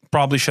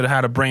probably should have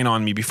had a brain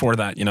on me before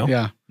that,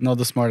 Yeah, not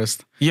the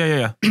smartest.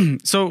 Yeah.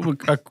 So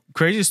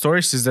crazy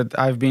stories is that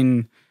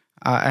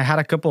I had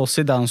a couple of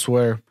sit downs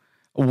where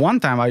one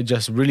time I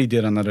just really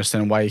didn't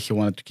understand why he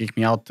wanted to kick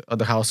me out of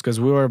the house, because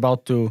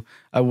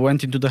I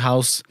went into the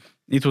house.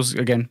 It was,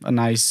 again, a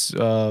nice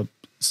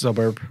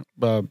suburb,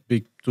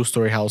 big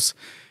 2-story house.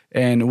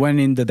 And went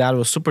in, the dad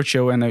was super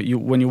chill. And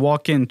when you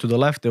walk in to the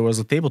left, there was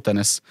a table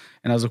tennis.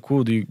 And I was like,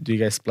 cool, do you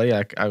guys play?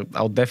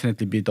 I'll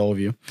definitely beat all of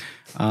you,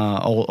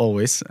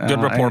 always.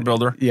 Good rapport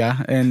builder.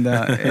 Yeah. And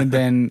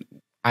then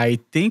I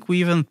think we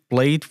even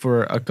played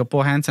for a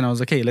couple of hands. And I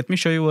was like, hey, let me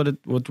show you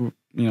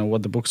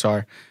what the books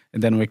are.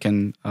 And then we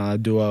can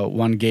do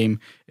one game.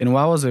 And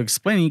while I was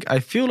explaining, I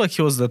feel like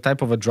he was the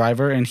type of a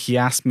driver, and he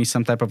asked me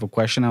some type of a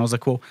question. I was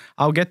like, cool,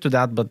 I'll get to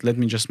that, but let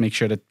me just make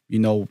sure that you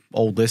know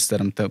all this that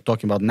I'm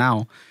talking about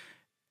now.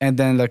 And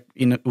then like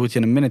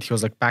within a minute, he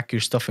was like, pack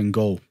your stuff and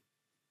go.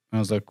 And I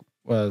was like,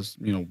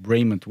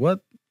 Raymond, what?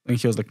 And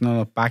he was like,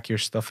 no, pack your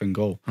stuff and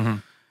go. Mm-hmm.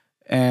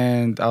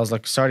 And I was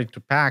like, started to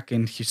pack,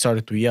 and he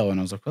started to yell. And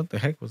I was like, what the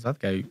heck was that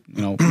guy?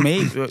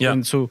 Maybe. Yeah.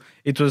 And so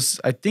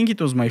I think it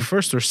was my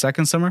first or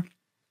second summer.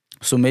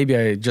 So maybe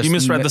I just... You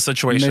misread the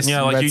situation.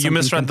 Like you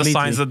misread the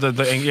signs of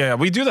the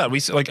we do that. We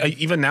like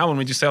even now when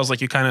we do sales, like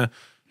you kind of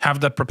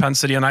have that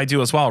propensity, and I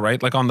do as well,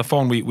 right? Like on the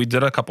phone, we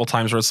did a couple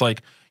times where it's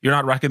like, you're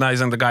not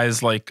recognizing the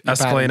guy's like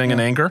escalating in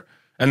anger.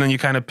 And then you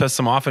kind of piss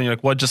them off and you're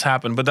like, what just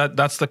happened? But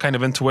that's the kind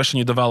of intuition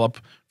you develop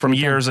from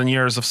years and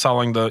years of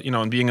selling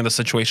and being in the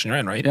situation you're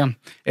in, right?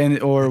 Yeah.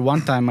 Or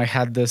one time I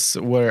had this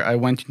where I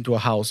went into a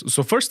house.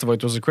 So first of all,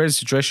 it was a crazy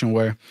situation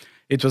where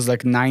it was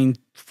like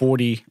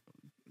 9:40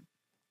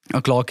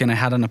 o'clock and I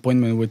had an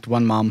appointment with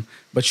one mom,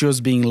 but she was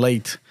being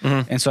late.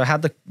 Mm-hmm. And so I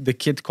had the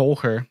kid call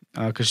her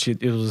because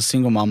it was a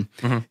single mom.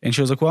 Mm-hmm. And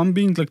she was like, well, I'm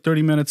being like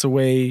 30 minutes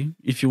away.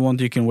 If you want,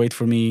 you can wait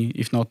for me.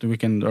 If not, we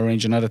can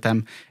arrange another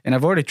time. And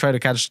I've already tried to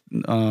catch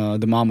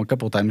the mom a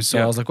couple of times.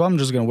 So I was like, well, I'm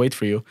just going to wait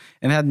for you.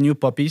 And I had new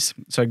puppies.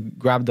 So I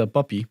grabbed the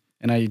puppy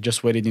and I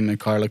just waited in my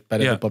car, like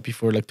petted the puppy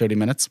for like 30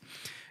 minutes.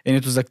 And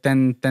it was like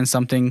 10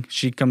 something.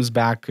 She comes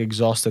back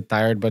exhausted,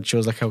 tired, but she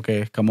was like,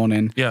 okay, come on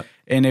in. Yeah.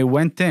 And I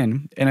went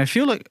in, and I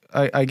feel like,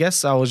 I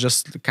guess I was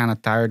just kind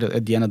of tired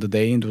at the end of the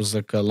day. It was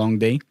like a long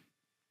day.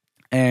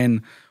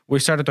 And we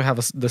started to have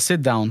the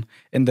sit down,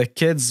 and the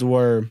kids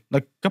were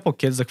like a couple of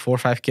kids, like 4 or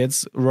 5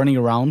 kids running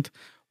around.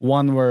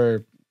 One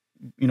were,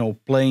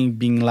 playing,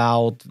 being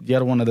loud. The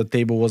other one at the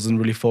table wasn't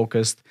really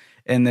focused.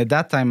 And at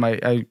that time,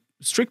 I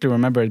strictly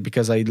remember it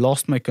because I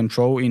lost my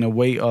control in a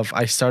way of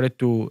I started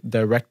to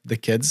direct the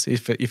kids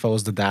if I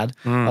was the dad.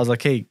 I was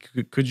like, hey,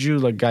 could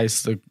you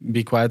guys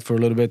be quiet for a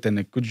little bit,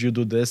 and could you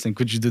do this and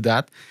could you do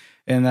that?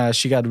 And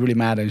she got really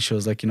mad, and she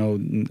was like,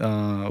 who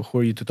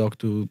are you to talk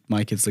to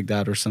my kids like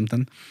that or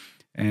something?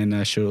 And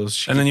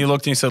and then you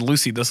looked and you said,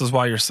 Lucy, this is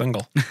why you're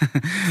single.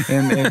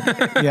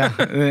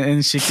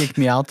 and she kicked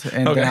me out,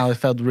 and then I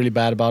felt really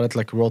bad about it.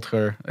 Like wrote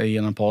her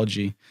an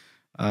apology,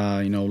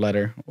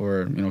 letter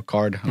or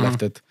card,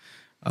 left it.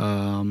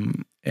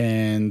 And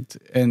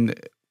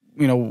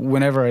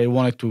whenever I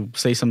wanted to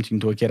say something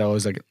to a kid, I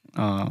was like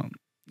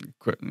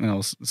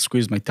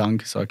squeeze my tongue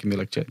so I can be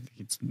like,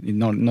 it's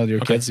not your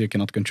kids, you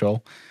cannot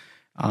control.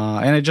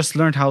 And I just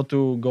learned how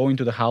to go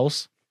into the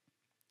house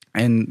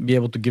and be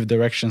able to give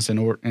directions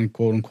and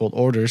quote unquote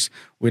orders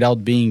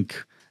without being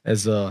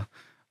as a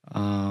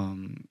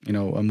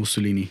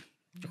Mussolini.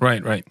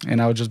 Right.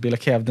 And I would just be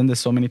like, hey, I've done this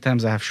so many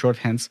times. I have short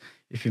hands.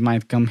 If you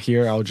might come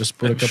here, I'll just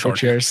put a couple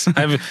chairs.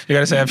 You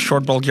gotta say I have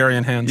short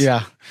Bulgarian hands.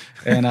 Yeah,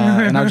 and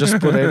I'll just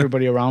put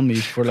everybody around me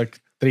for like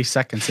 3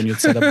 seconds, and you'd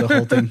set up the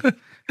whole thing.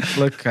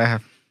 Look, I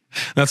have.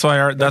 That's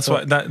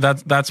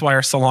why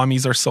our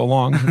salamis are so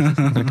long.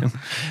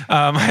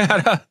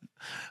 I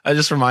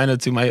just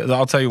reminded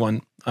I'll tell you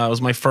one. It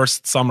was my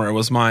first summer. It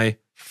was my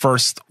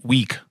first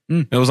week.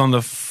 It was on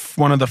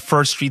one of the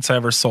first streets I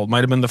ever sold.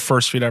 Might have been the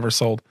first street I ever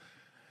sold.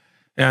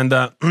 And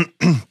I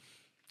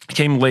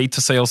came late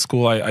to sales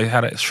school. I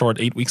had a short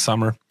 8-week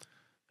summer.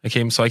 I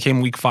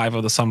came week 5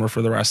 of the summer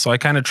for the rest. So I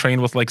kind of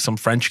trained with like some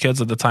French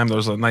kids at the time. There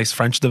was a nice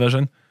French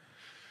division.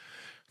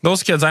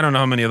 Those kids, I don't know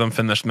how many of them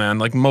finished, man.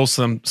 Like most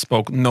of them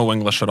spoke no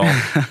English at all.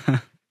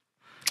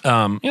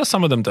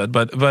 Some of them did,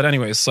 but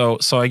anyways, so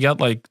I get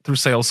like through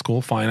sales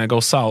school, fine. I go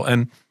sell,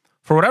 and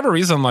for whatever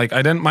reason, like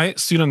my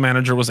student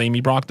manager was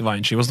Amy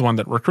Brockdevine. She was the one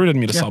that recruited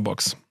me to sell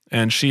books,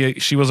 and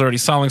she was already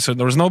selling. So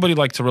there was nobody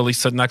like to really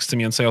sit next to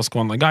me in sales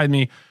school and like guide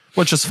me,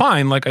 which is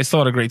fine. Like I still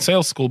had a great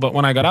sales school, but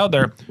when I got out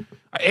there,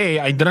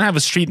 I didn't have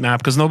a street map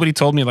because nobody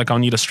told me like I'll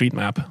need a street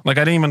map. Like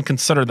I didn't even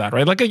consider that,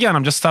 right? Like again,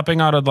 I'm just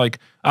stepping out of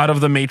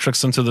the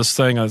matrix into this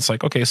thing. And it's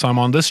like, okay, so I'm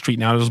on this street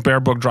now. It was Bear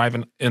Brook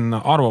Drive in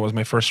Ottawa was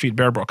my first street,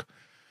 Bear Brook.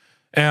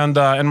 And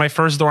my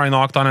first door I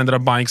knocked on, I ended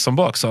up buying some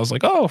books. So I was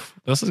like, oh,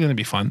 this is going to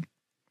be fun.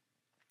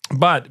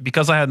 But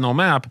because I had no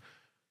map,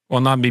 well,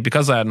 not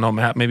because I had no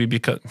map, maybe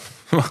because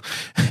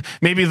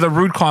maybe the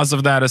root cause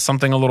of that is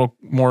something a little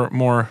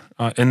more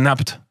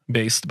inept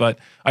based. But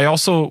I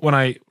also, when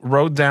I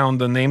wrote down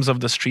the names of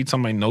the streets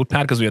on my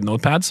notepad, because we had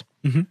notepads,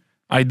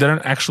 I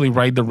didn't actually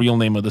write the real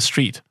name of the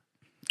street.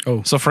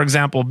 Oh, so for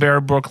example,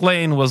 Bear Brook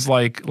Lane was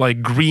like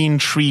Green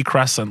Tree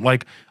Crescent.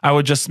 Like I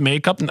would just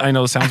make up. I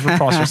know it sounds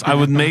preposterous. I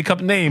would make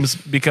up names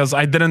because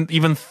I didn't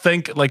even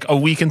think like a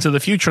week into the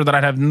future that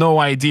I'd have no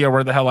idea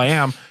where the hell I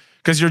am.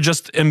 Because you're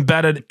just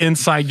embedded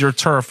inside your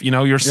turf,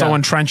 you're so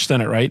entrenched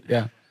in it, right?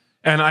 Yeah.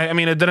 And I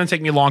mean, it didn't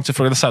take me long to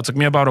figure this out. It took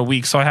me about a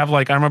week. So I have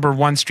I remember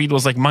one street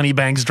was like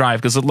Moneybanks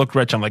Drive because it looked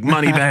rich. I'm like,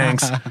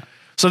 Moneybanks.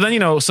 So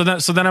then, so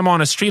then I'm on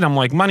a street. I'm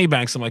like,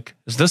 Moneybanks. I'm like,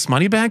 is this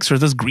Moneybanks or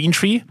is this Green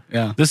Tree?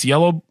 Yeah. This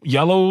yellow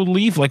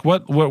leaf? Like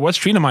what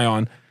street am I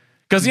on?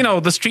 Because,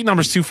 the street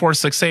numbers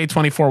 2468,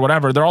 24,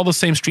 whatever. They're all the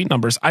same street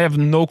numbers. I have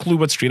no clue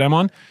what street I'm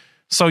on.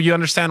 So you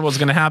understand what's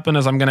going to happen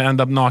is I'm going to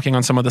end up knocking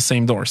on some of the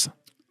same doors.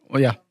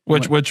 Well, yeah.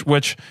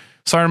 Which.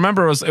 So I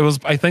remember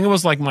I think it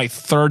was like my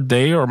third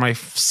day or my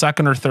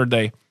second or third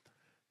day,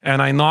 and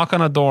I knock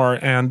on a door,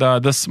 and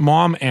this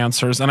mom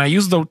answers, and I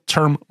use the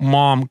term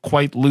mom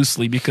quite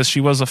loosely because she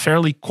was a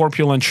fairly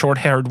corpulent,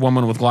 short-haired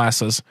woman with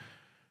glasses.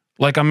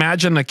 Like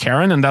imagine a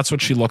Karen, and that's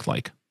what she looked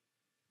like.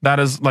 That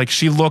is like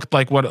she looked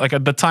like what like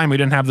at the time we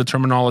didn't have the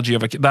terminology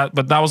of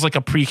but that was like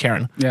a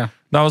pre-Karen. Yeah,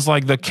 that was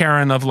like the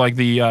Karen of like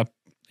the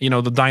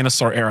the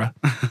dinosaur era,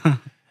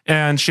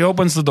 and she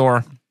opens the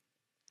door.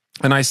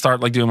 And I start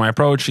like doing my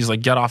approach. She's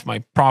like, get off my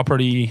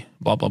property,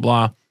 blah, blah,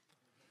 blah.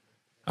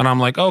 And I'm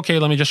like, okay,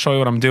 let me just show you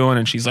what I'm doing.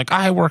 And she's like,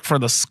 I work for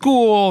the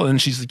school.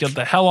 And she's like, get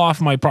the hell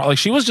off my property. Like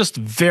she was just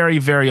very,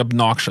 very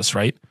obnoxious,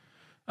 right?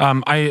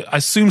 I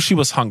assume she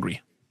was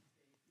hungry.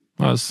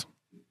 Because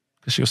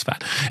she was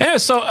fat. Anyway,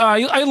 so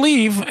I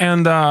leave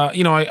and,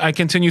 I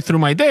continue through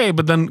my day.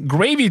 But then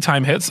gravy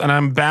time hits and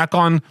I'm back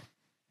on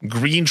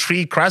Green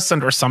Tree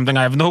Crescent or something.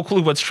 I have no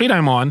clue what street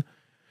I'm on.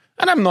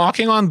 And I'm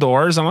knocking on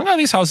doors. I'm like,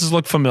 these houses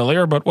look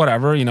familiar, but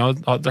whatever,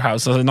 other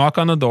houses. I knock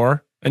on the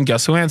door, and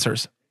guess who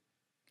answers?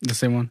 The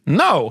same one?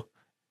 No,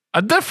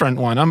 a different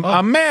one.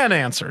 A man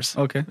answers.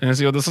 Okay. And I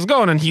see how this is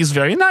going, and he's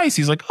very nice.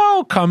 He's like,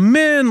 oh, come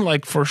in,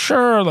 like for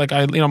sure. Like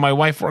my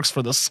wife works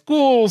for the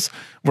schools.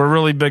 We're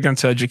really big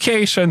into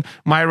education.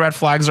 My red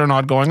flags are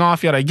not going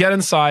off yet. I get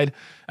inside,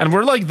 and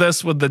we're like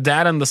this with the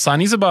dad and the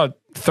son. He's about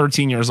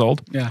 13 years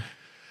old. Yeah.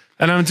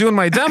 And I'm doing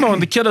my demo, and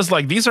the kid is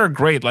like, these are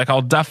great. Like,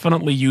 I'll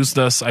definitely use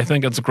this. I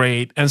think it's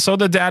great. And so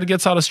the dad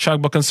gets out his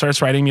checkbook and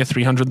starts writing me a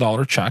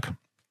 $300 check.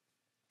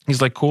 He's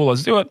like, cool,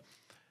 let's do it.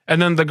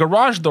 And then the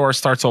garage door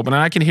starts open,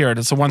 and I can hear it.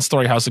 It's a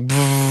one-story house, like,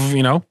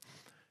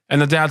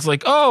 And the dad's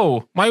like,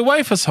 oh, my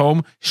wife is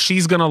home.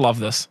 She's going to love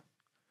this.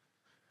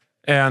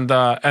 And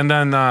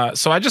then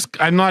so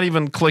I'm not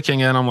even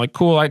clicking in. I'm like,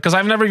 cool. Because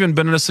I've never even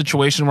been in a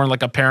situation where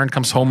like a parent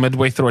comes home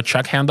midway through a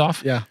check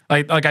handoff. Yeah.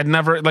 Like I'd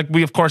never, like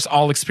we of course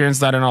all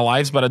experienced that in our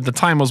lives, but at the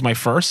time it was my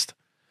first.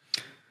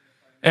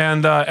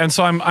 And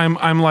so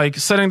I'm like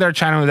sitting there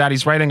chatting with dad.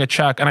 He's writing a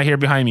check and I hear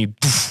behind me,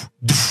 doof,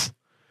 doof.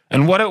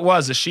 And what it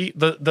was is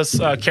this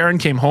Karen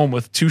came home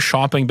with 2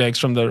 shopping bags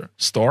from the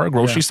store,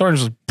 grocery store, and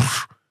just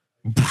poof,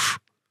 poof.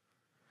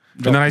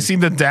 And then I see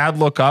the dad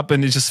look up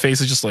and his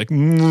face is just like,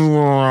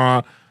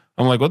 I'm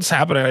like, what's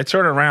happening? I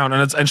turn around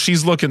and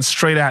she's looking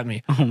straight at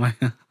me. Oh my,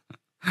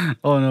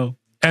 oh no.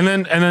 And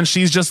then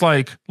she's just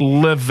like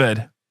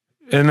livid.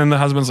 And then the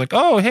husband's like,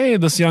 oh, hey,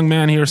 this young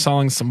man here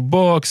selling some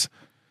books.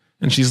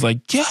 And she's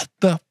like, get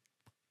the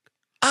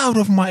out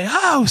of my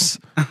house.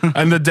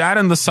 And the dad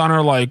and the son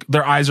are like,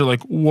 their eyes are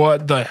like,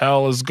 what the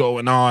hell is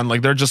going on?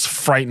 Like, they're just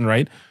frightened,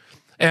 right?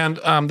 And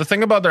the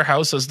thing about their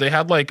house is they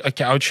had like a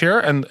couch here,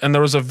 and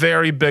there was a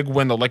very big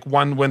window, like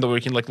one window where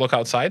you can like look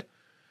outside.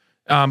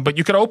 But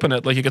you could open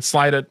it, like you could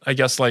slide it, I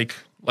guess, like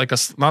a,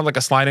 not like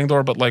a sliding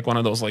door, but like one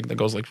of those like that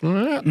goes like,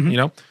 you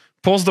know,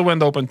 pulls the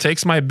window open,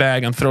 takes my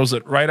bag and throws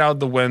it right out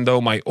the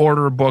window. My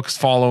order book's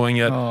following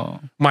it,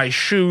 my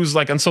shoes,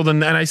 like, and so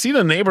then, and I see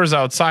the neighbors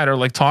outside are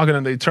like talking,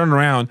 and they turn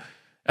around,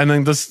 and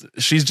then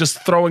she's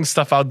just throwing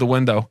stuff out the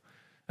window,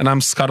 and I'm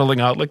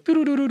scuttling out like,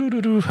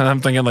 and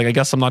I'm thinking like, I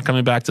guess I'm not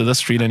coming back to this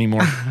street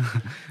anymore.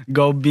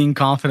 Go being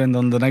confident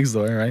on the next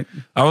door, right?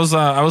 I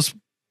was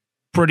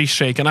pretty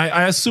shaken.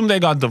 I assume they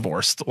got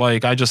divorced.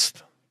 Like, I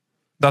just,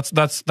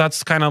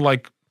 that's kind of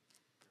like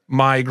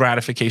my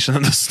gratification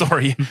in the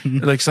story.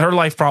 Like, so her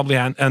life probably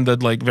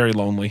ended like very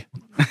lonely.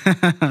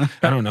 I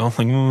don't know.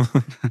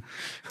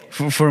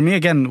 Like, for me,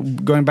 again,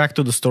 going back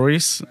to the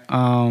stories,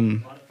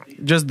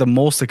 just the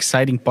most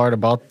exciting part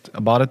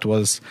about it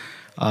was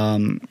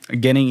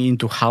getting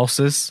into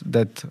houses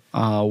that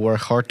were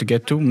hard to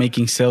get to,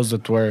 making sales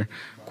that were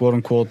quote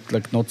unquote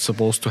like not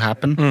supposed to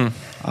happen,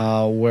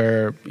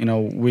 where, you know,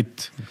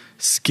 with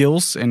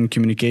skills and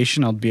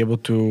communication, I'll be able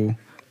to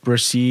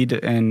proceed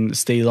and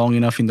stay long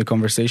enough in the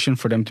conversation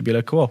for them to be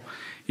like, oh,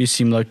 you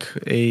seem like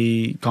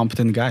a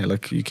competent guy,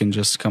 like you can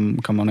just come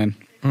on in.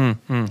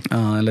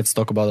 Let's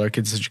talk about our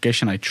kids'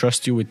 education. I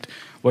trust you with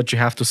what you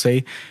have to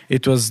say.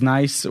 It was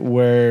nice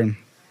where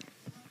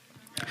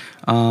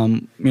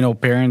you know,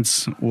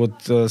 parents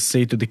would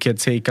say to the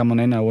kids, hey, come on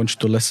in, I want you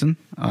to listen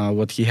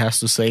what he has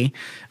to say.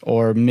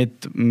 Or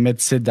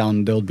mid sit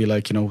down, they'll be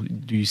like, you know,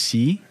 do you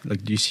see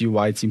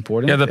why it's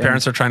important? Yeah, the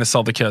parents are trying to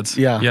sell the kids.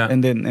 Yeah.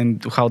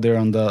 And how they're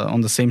on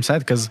the same side,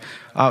 because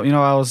you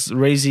know, I was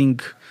raising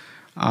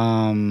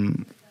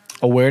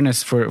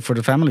awareness for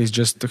the families,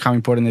 just how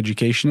important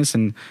education is.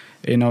 And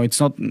you know, it's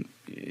not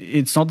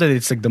that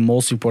it's like the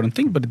most important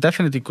thing, but it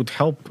definitely could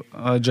help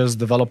just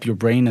develop your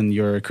brain and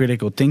your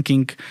critical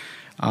thinking,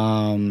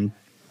 and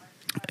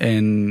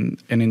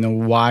you know,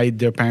 why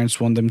their parents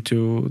want them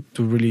to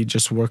really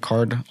just work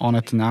hard on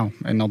it now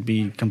and not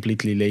be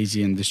completely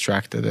lazy and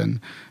distracted and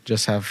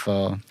just have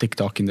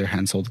TikTok in their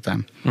hands all the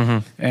time.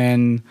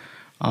 And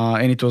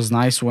it was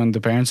nice when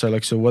the parents are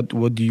like, so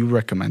what do you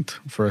recommend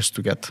for us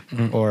to get?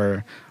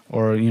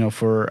 Or you know,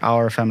 for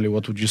our family,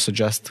 what would you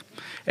suggest?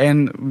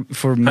 And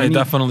for me, I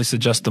definitely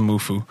suggest the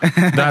Mufu.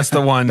 That's the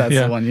one. That's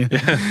the one. Yeah.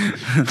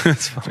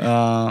 That's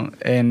funny.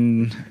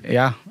 And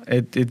yeah,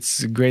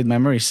 it's great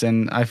memories.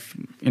 And I've,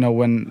 you know,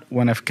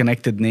 when I've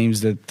connected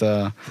names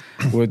that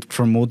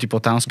from multiple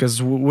towns,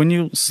 because when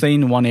you stay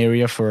in one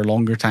area for a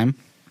longer time,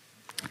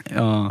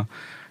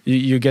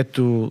 you get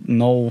to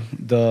know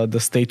the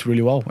state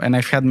really well. And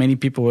I've had many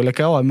people who are like,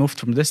 oh, I moved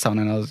from this town,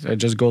 and I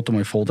just go to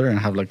my folder and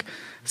have like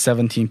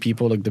 17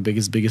 people, like the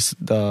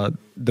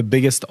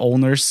biggest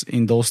owners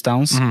in those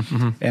towns,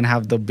 and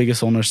have the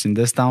biggest owners in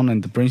this town,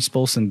 and the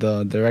principals and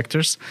the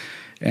directors.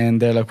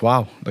 And they're like,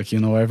 wow, like, you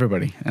know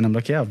everybody. And I'm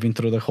like, yeah, I've been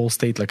through the whole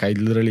state. Like, I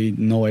literally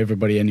know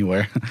everybody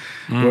anywhere.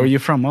 Where are you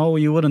from? Oh,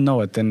 you wouldn't know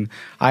it. And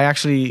I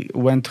actually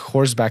went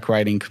horseback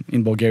riding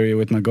in Bulgaria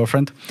with my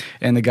girlfriend.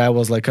 And the guy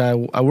was like, I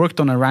worked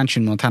on a ranch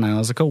in Montana. And I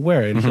was like, oh,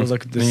 where? And he was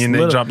like, this. And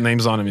you drop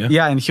names on him, yeah?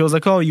 Yeah. And he was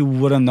like, oh, you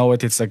wouldn't know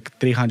it. It's like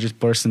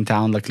 300-person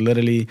town. Like,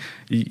 literally,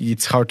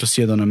 it's hard to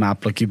see it on a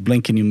map. Like, you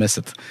blink and you miss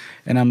it.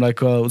 And I'm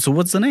like, oh, so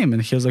what's the name?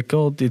 And he was like,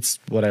 oh, it's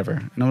whatever.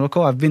 And I'm like,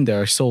 oh, I've been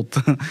there. I sold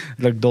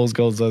like those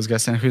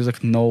guys. And he was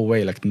like, no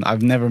way. Like,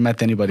 I've never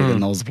met anybody that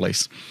knows the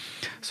place.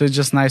 So it's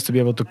just nice to be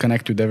able to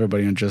connect with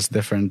everybody on just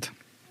different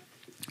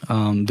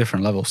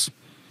levels.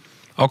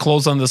 I'll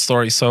close on this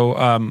story. So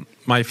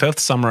my 5th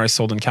summer I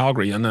sold in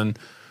Calgary. And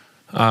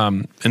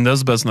then in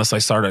this business, I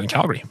started in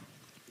Calgary.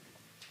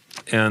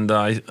 And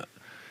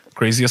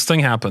craziest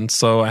thing happened.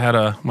 So I had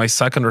my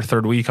 2nd or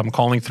 3rd week, I'm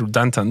calling through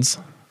Denton's.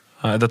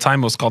 At the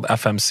time, it was called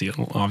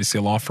FMC, obviously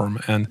a law firm,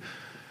 and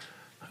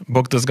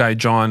booked this guy,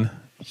 John.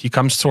 He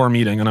comes to our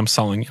meeting, and I'm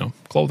selling, you know,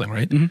 clothing,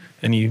 right?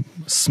 And he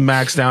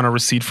smacks down a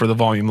receipt for the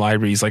volume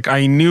library. He's like,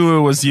 I knew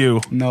it was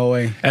you. No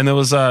way. And it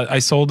was, I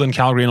sold in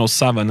Calgary in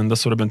 2007, and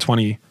this would have been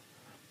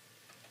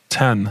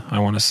 2010, I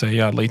want to say.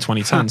 Yeah, late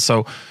 2010.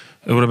 So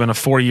it would have been a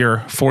 4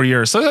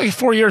 years. So like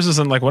 4 years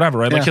isn't like whatever,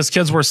 right? Yeah. Like his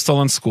kids were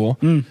still in school.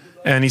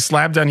 And he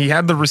slapped down, he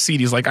had the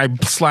receipt. He's like, I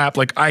slapped,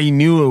 like, I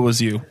knew it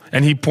was you.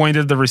 And he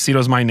pointed the receipt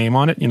as my name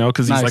on it, you know,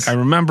 because he's like, I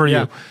remember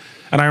you.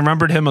 And I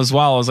remembered him as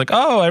well. I was like,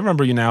 oh, I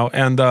remember you now.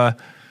 And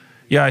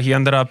yeah, he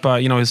ended up,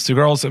 you know, his 2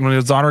 girls. And when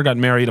his daughter got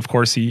married, of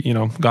course, he, you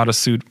know, got a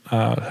suit.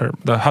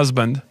 The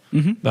husband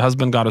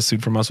got a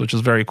suit from us, which is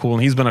very cool.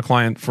 And he's been a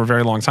client for a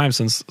very long time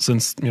since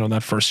you know,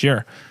 that first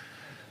year.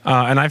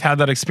 And I've had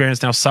that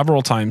experience now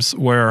several times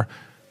where,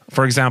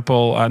 for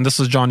example, and this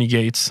is Johnny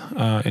Gates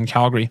in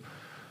Calgary.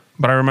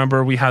 But I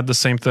remember we had the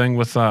same thing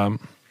with a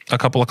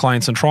couple of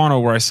clients in Toronto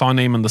where I saw a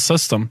name in the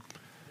system.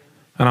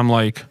 And I'm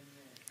like,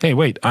 hey,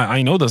 wait,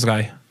 I know this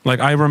guy. Like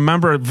I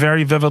remember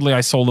very vividly,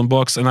 I sold him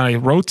books, and I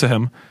wrote to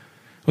him.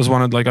 It was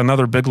one of like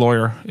another big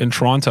lawyer in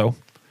Toronto,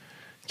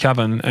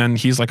 Kevin, and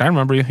he's like, I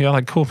remember you. Yeah,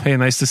 like cool. Hey,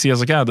 nice to see you. I was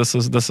like, yeah, this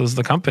is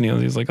the company.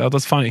 And he's like, oh,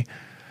 that's funny.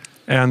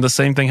 And the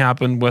same thing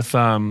happened with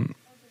the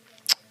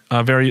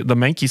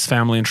Menkes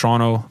family in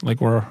Toronto. Like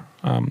we're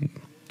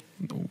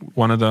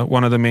one of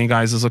the main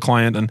guys is a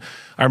client, and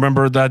I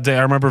remember that day.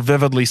 I remember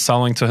vividly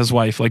selling to his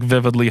wife, like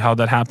vividly how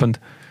that happened.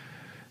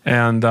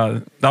 And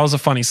that was a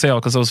funny sale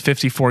because it was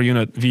 54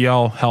 unit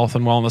VL health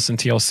and wellness and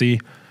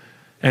TLC.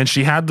 And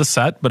she had the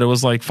set, but it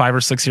was like 5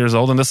 or 6 years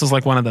old. And this is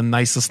like one of the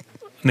nicest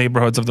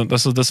neighborhoods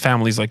of this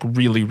family's like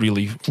really,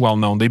 really well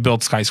known. They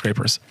build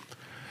skyscrapers.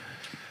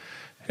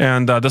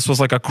 And this was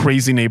like a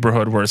crazy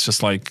neighborhood where it's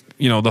just like,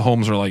 you know, the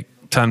homes were like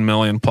 10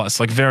 million plus,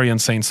 like very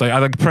insane. So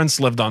like Prince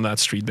lived on that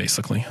street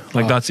basically.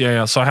 Like that's,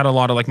 yeah. So I had a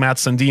lot of like Matt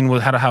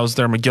Sundin had a house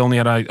there.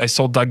 McGillney I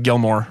sold Doug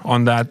Gilmore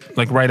on that,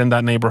 like right in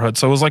that neighborhood.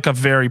 So it was like a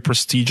very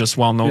prestigious,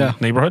 well-known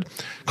neighborhood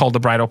called the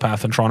Bridle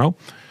Path in Toronto.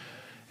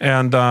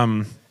 And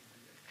I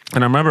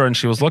remember, and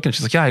she was looking,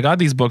 she's like, yeah, I got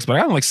these books, but I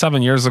got them like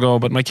 7 years ago,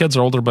 but my kids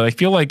are older, but I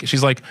feel like,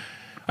 she's like,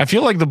 I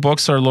feel like the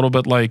books are a little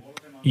bit like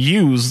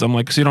used. I'm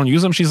like, so you don't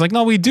use them? She's like,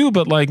 no, we do,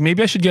 but like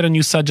maybe I should get a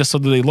new set just so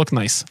that they look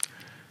nice.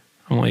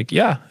 I'm like,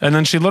 yeah. And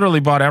then she literally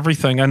bought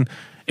everything. And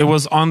it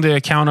was on the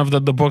account of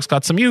the books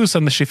got some use.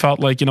 And she felt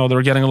like, you know, they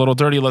were getting a little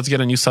dirty. Let's get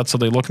a new set so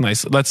they look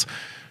nice. It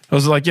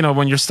was like, you know,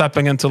 when you're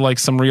stepping into like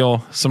some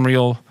real,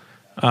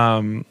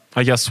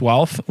 I guess,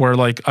 wealth where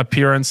like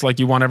appearance, like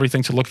you want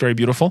everything to look very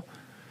beautiful.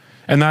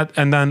 And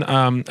then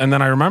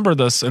I remember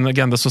this. And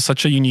again, this was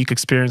such a unique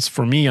experience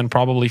for me and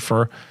probably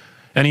for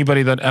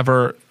anybody that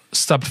ever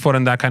stepped foot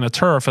in that kind of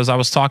turf. As I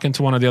was talking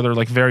to one of the other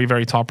like very,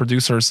 very top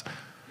producers,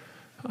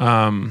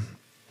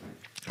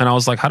 and I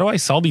was like, how do I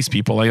sell these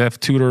people? Like I have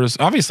tutors,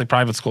 obviously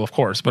private school, of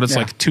course, but it's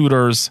like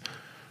tutors,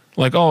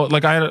 like, oh,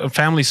 like I had a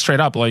family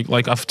straight up,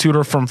 like a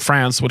tutor from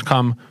France would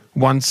come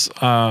once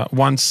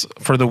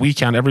for the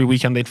weekend. Every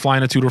weekend they'd fly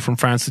in a tutor from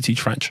France to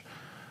teach French.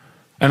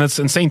 And it's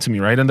insane to me,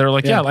 right? And they're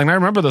like, yeah, like I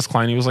remember this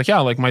client. He was like, yeah,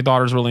 like my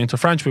daughter's really into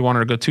French. We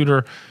wanted a good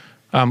tutor.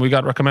 We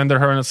got recommended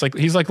her, and it's like,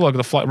 he's like, look,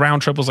 the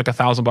round trip was like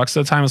 $1,000 at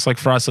the time. It's like,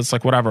 for us, it's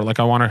like, whatever. Like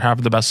I want to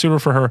have the best tutor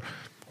for her.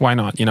 Why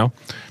not, you know?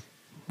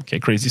 Okay,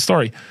 crazy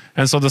story.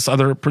 And so this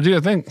other producer,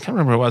 I can't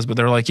remember who it was, but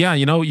they're like, yeah,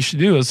 you know what you should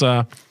do is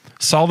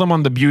sell them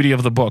on the beauty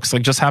of the books.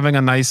 Like just having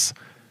a nice,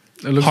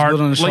 it looks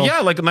good on the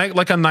shelf.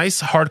 like a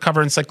nice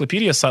hardcover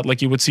encyclopedia set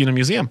like you would see in a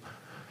museum.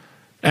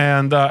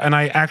 And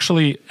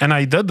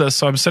I did this.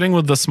 So I'm sitting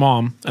with this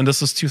mom, and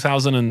this is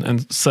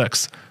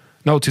 2006.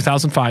 No,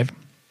 2005.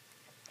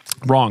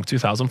 Wrong,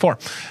 2004.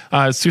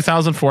 It's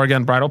 2004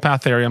 again, Bridle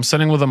Path area. I'm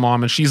sitting with a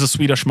mom, and she's a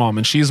Swedish mom,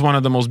 and she's one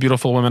of the most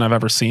beautiful women I've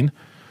ever seen.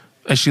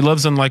 And she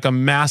lives in like a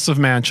massive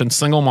mansion,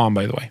 single mom,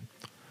 by the way,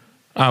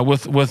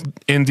 with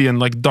Indian,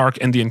 like dark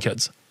Indian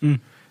kids.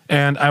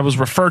 And I was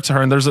referred to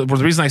her, and the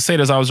reason I say it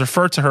is I was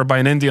referred to her by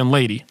an Indian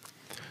lady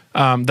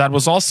that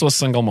was also a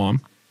single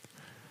mom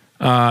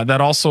that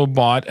also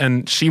bought,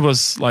 and she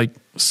was like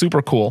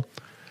super cool.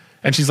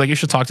 And she's like, you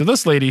should talk to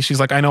this lady.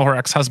 She's like, I know her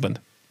ex-husband.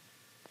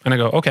 And I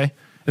go, okay.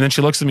 And then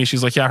she looks at me.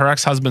 She's like, yeah, her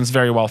ex-husband's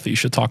very wealthy. You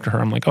should talk to her.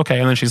 I'm like, okay.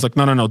 And then she's like,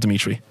 no,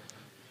 Dimitri.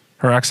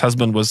 Her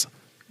ex-husband was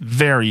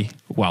very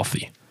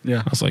wealthy.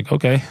 Yeah. I was like,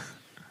 okay,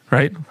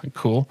 right?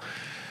 Cool.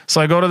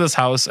 So I go to this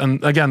house,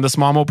 and again, this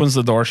mom opens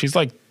the door. She's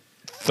like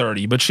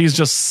 30, but she's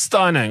just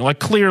stunning. Like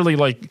clearly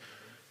like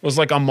was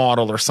like a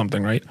model or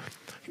something, right?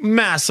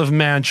 Massive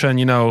mansion,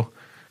 you know,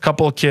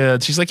 couple of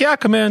kids. She's like, yeah,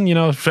 come in, you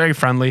know, very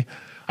friendly.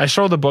 I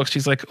show the books.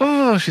 She's like,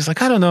 I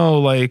don't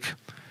know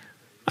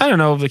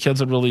if the kids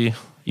would really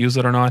use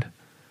it or not.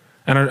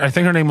 And I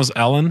think her name was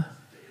Ellen.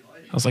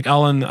 I was like,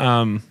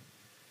 Ellen,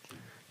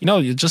 you know,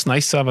 it's just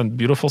nice to have a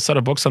beautiful set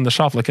of books on the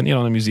shelf, like in, you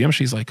know, in a museum.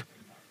 She's like,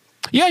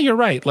 yeah, you're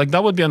right. Like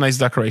that would be a nice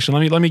decoration.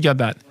 Let me get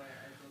that.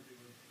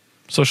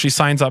 So she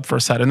signs up for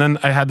a set. And then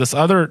I had this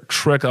other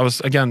trick. I was,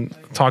 again,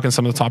 talking to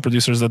some of the top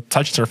producers that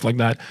touch turf like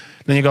that.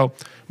 Then you go,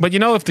 but you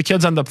know, if the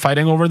kids end up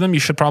fighting over them, you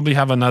should probably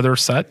have another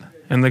set.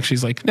 And like,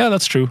 she's like, yeah,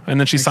 that's true. And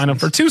then she signed up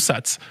for 2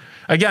 sets.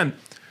 Again,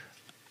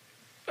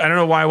 I don't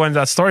know why I went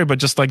that story, but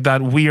just like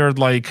that weird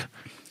money.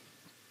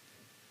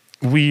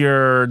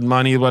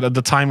 But at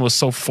the time was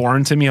so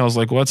foreign to me. I was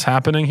like, what's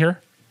happening here?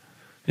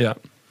 Yeah.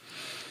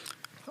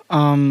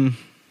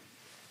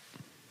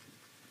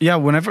 Yeah,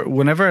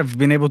 whenever I've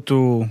been able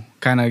to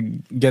kind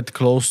of get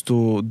close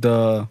to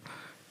the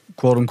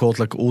quote unquote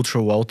like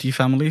ultra wealthy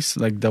families,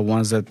 like the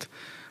ones that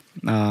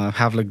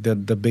have like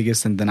the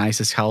biggest and the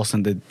nicest house,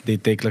 and they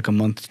take like a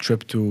month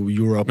trip to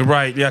Europe.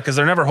 Right, yeah, because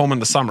they're never home in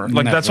the summer.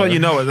 Like never. That's what you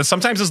know.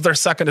 Sometimes it's their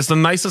second. It's the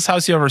nicest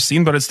house you've ever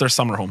seen, but it's their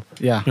summer home.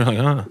 Yeah, you're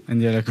like,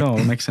 and you're like, oh,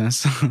 it makes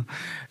sense.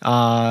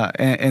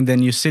 And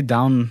then you sit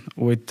down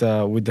with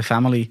the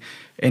family,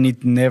 and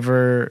it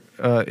never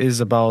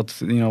is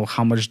about, you know,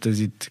 how much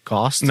does it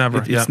cost.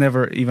 Never. It's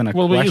never even a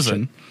question. We use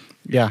it.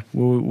 Yeah,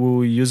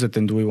 we'll use it,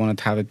 and do we want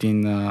to have it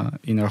in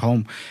our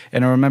home?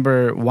 And I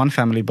remember one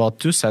family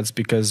bought 2 sets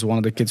because one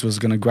of the kids was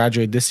going to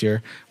graduate this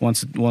year.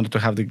 Wanted to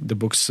have the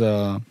books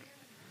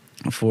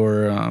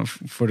for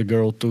the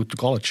girl to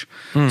college.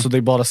 So they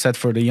bought a set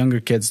for the younger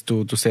kids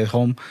to stay at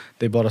home.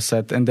 They bought a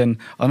set, and then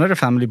another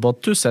family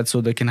bought 2 sets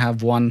so they can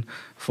have one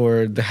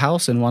for the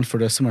house and one for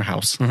the summer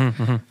house.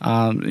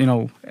 You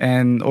know,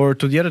 and or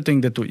to the other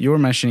thing that you were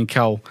mentioning,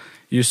 Cal,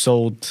 you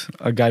sold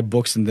a guy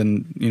books and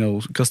then, you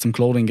know, custom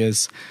clothing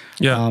is.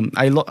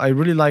 I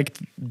really liked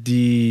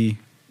the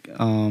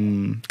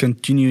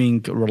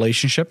continuing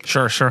relationship.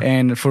 Sure.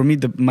 And for me,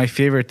 my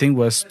favorite thing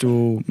was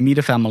to meet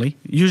a family,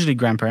 usually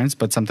grandparents,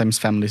 but sometimes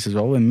families as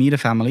well, and meet a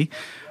family,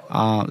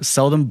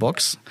 sell them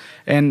books.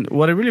 And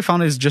what I really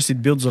found is just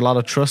it builds a lot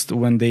of trust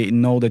when they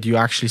know that you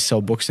actually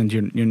sell books and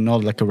you're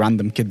not like a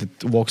random kid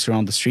that walks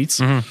around the streets.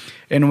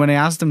 And when I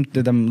asked them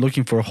that I'm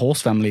looking for a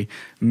host family,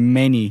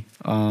 many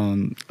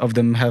of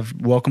them have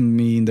welcomed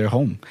me in their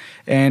home.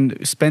 And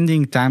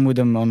spending time with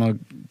them on a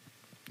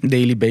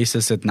daily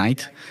basis at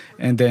night,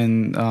 and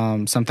then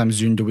sometimes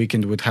during the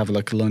weekend would have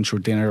like lunch or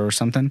dinner or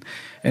something,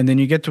 and then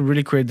you get to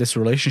really create this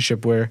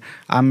relationship where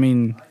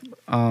kind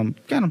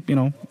of, you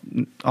know,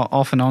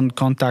 off and on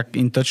contact,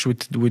 in touch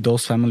with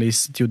those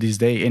families till this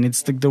day, and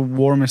it's like the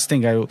warmest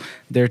thing.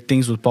 Their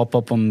things would pop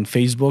up on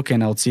Facebook,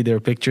 and I'll see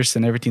their pictures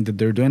and everything that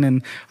they're doing,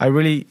 and I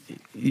really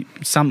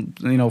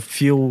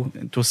feel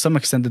to some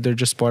extent that they're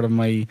just part of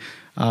my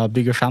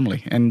bigger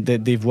family, and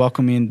that they've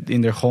welcomed me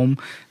in their home.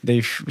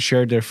 They've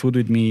shared their food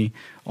with me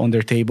on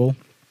their table.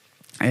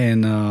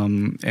 And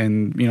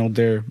you know,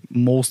 they're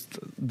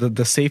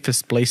the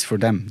safest place for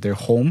them, their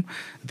home,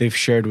 they've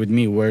shared with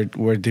me, where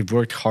they've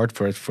worked hard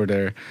for it for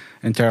their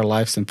entire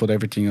lives and put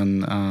everything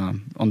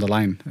on the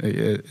line,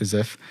 as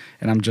if,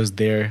 and I'm just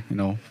there, you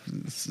know,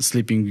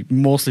 sleeping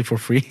mostly for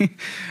free,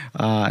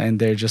 and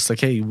they're just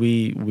like, hey,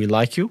 we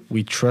like you,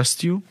 we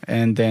trust you,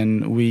 and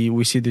then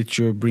we see that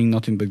you bring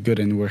nothing but good,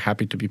 and we're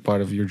happy to be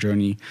part of your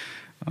journey,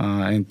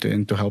 and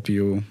to help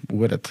you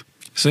with it.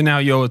 So now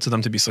you owe it to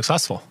them to be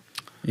successful.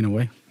 In a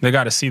way. They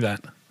got to see that.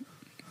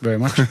 Very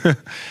much.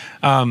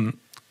 I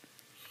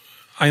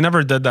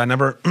never did that. I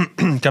never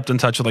kept in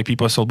touch with like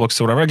people who sold books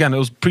or whatever. Again, it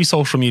was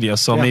pre-social media,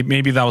 so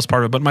maybe that was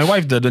part of it. But my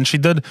wife did, and she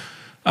did,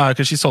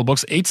 because she sold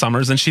books 8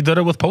 summers, and she did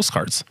it with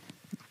postcards.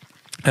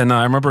 And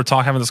I remember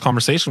having this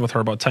conversation with her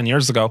about 10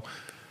 years ago,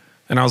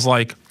 and I was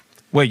like,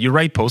 wait, you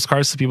write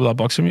postcards to people that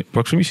books from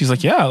me? She's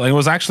like, yeah. Like, it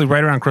was actually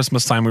right around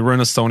Christmas time. We were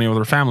in Estonia with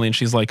her family, and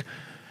she's like,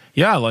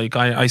 yeah, like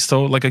I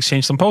still like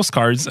exchange some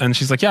postcards. And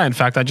she's like, yeah, in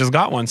fact, I just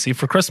got one, see,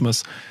 for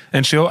Christmas.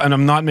 And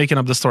I'm not making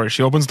up the story.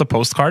 She opens the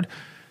postcard,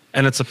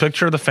 and it's a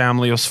picture of the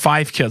family. It was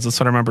 5 kids. That's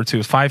what I remember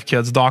too. 5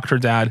 kids, doctor,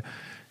 dad.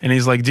 And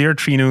he's like, dear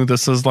Trinu,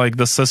 this is like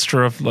the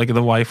sister of like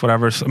the wife,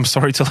 whatever. So I'm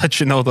sorry to let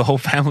you know the whole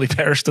family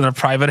perished in a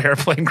private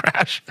airplane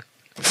crash.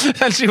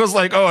 And she was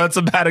like, oh, that's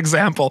a bad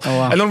example. Oh,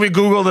 wow. And then we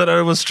Googled it, and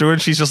it was true.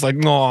 And she's just like,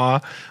 nah.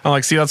 I'm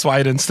like, see, that's why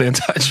I didn't stay in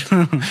touch.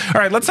 All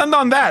right, let's end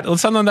on that.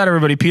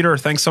 Everybody. Peter,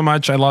 thanks so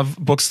much. I love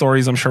book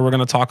stories. I'm sure we're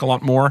going to talk a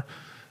lot more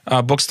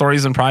book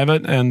stories in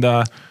private, and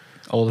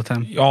all the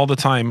time.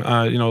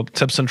 You know,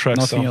 tips and tricks.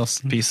 Nothing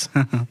else. Peace.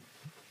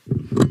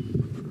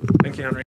 Thank you, Henry.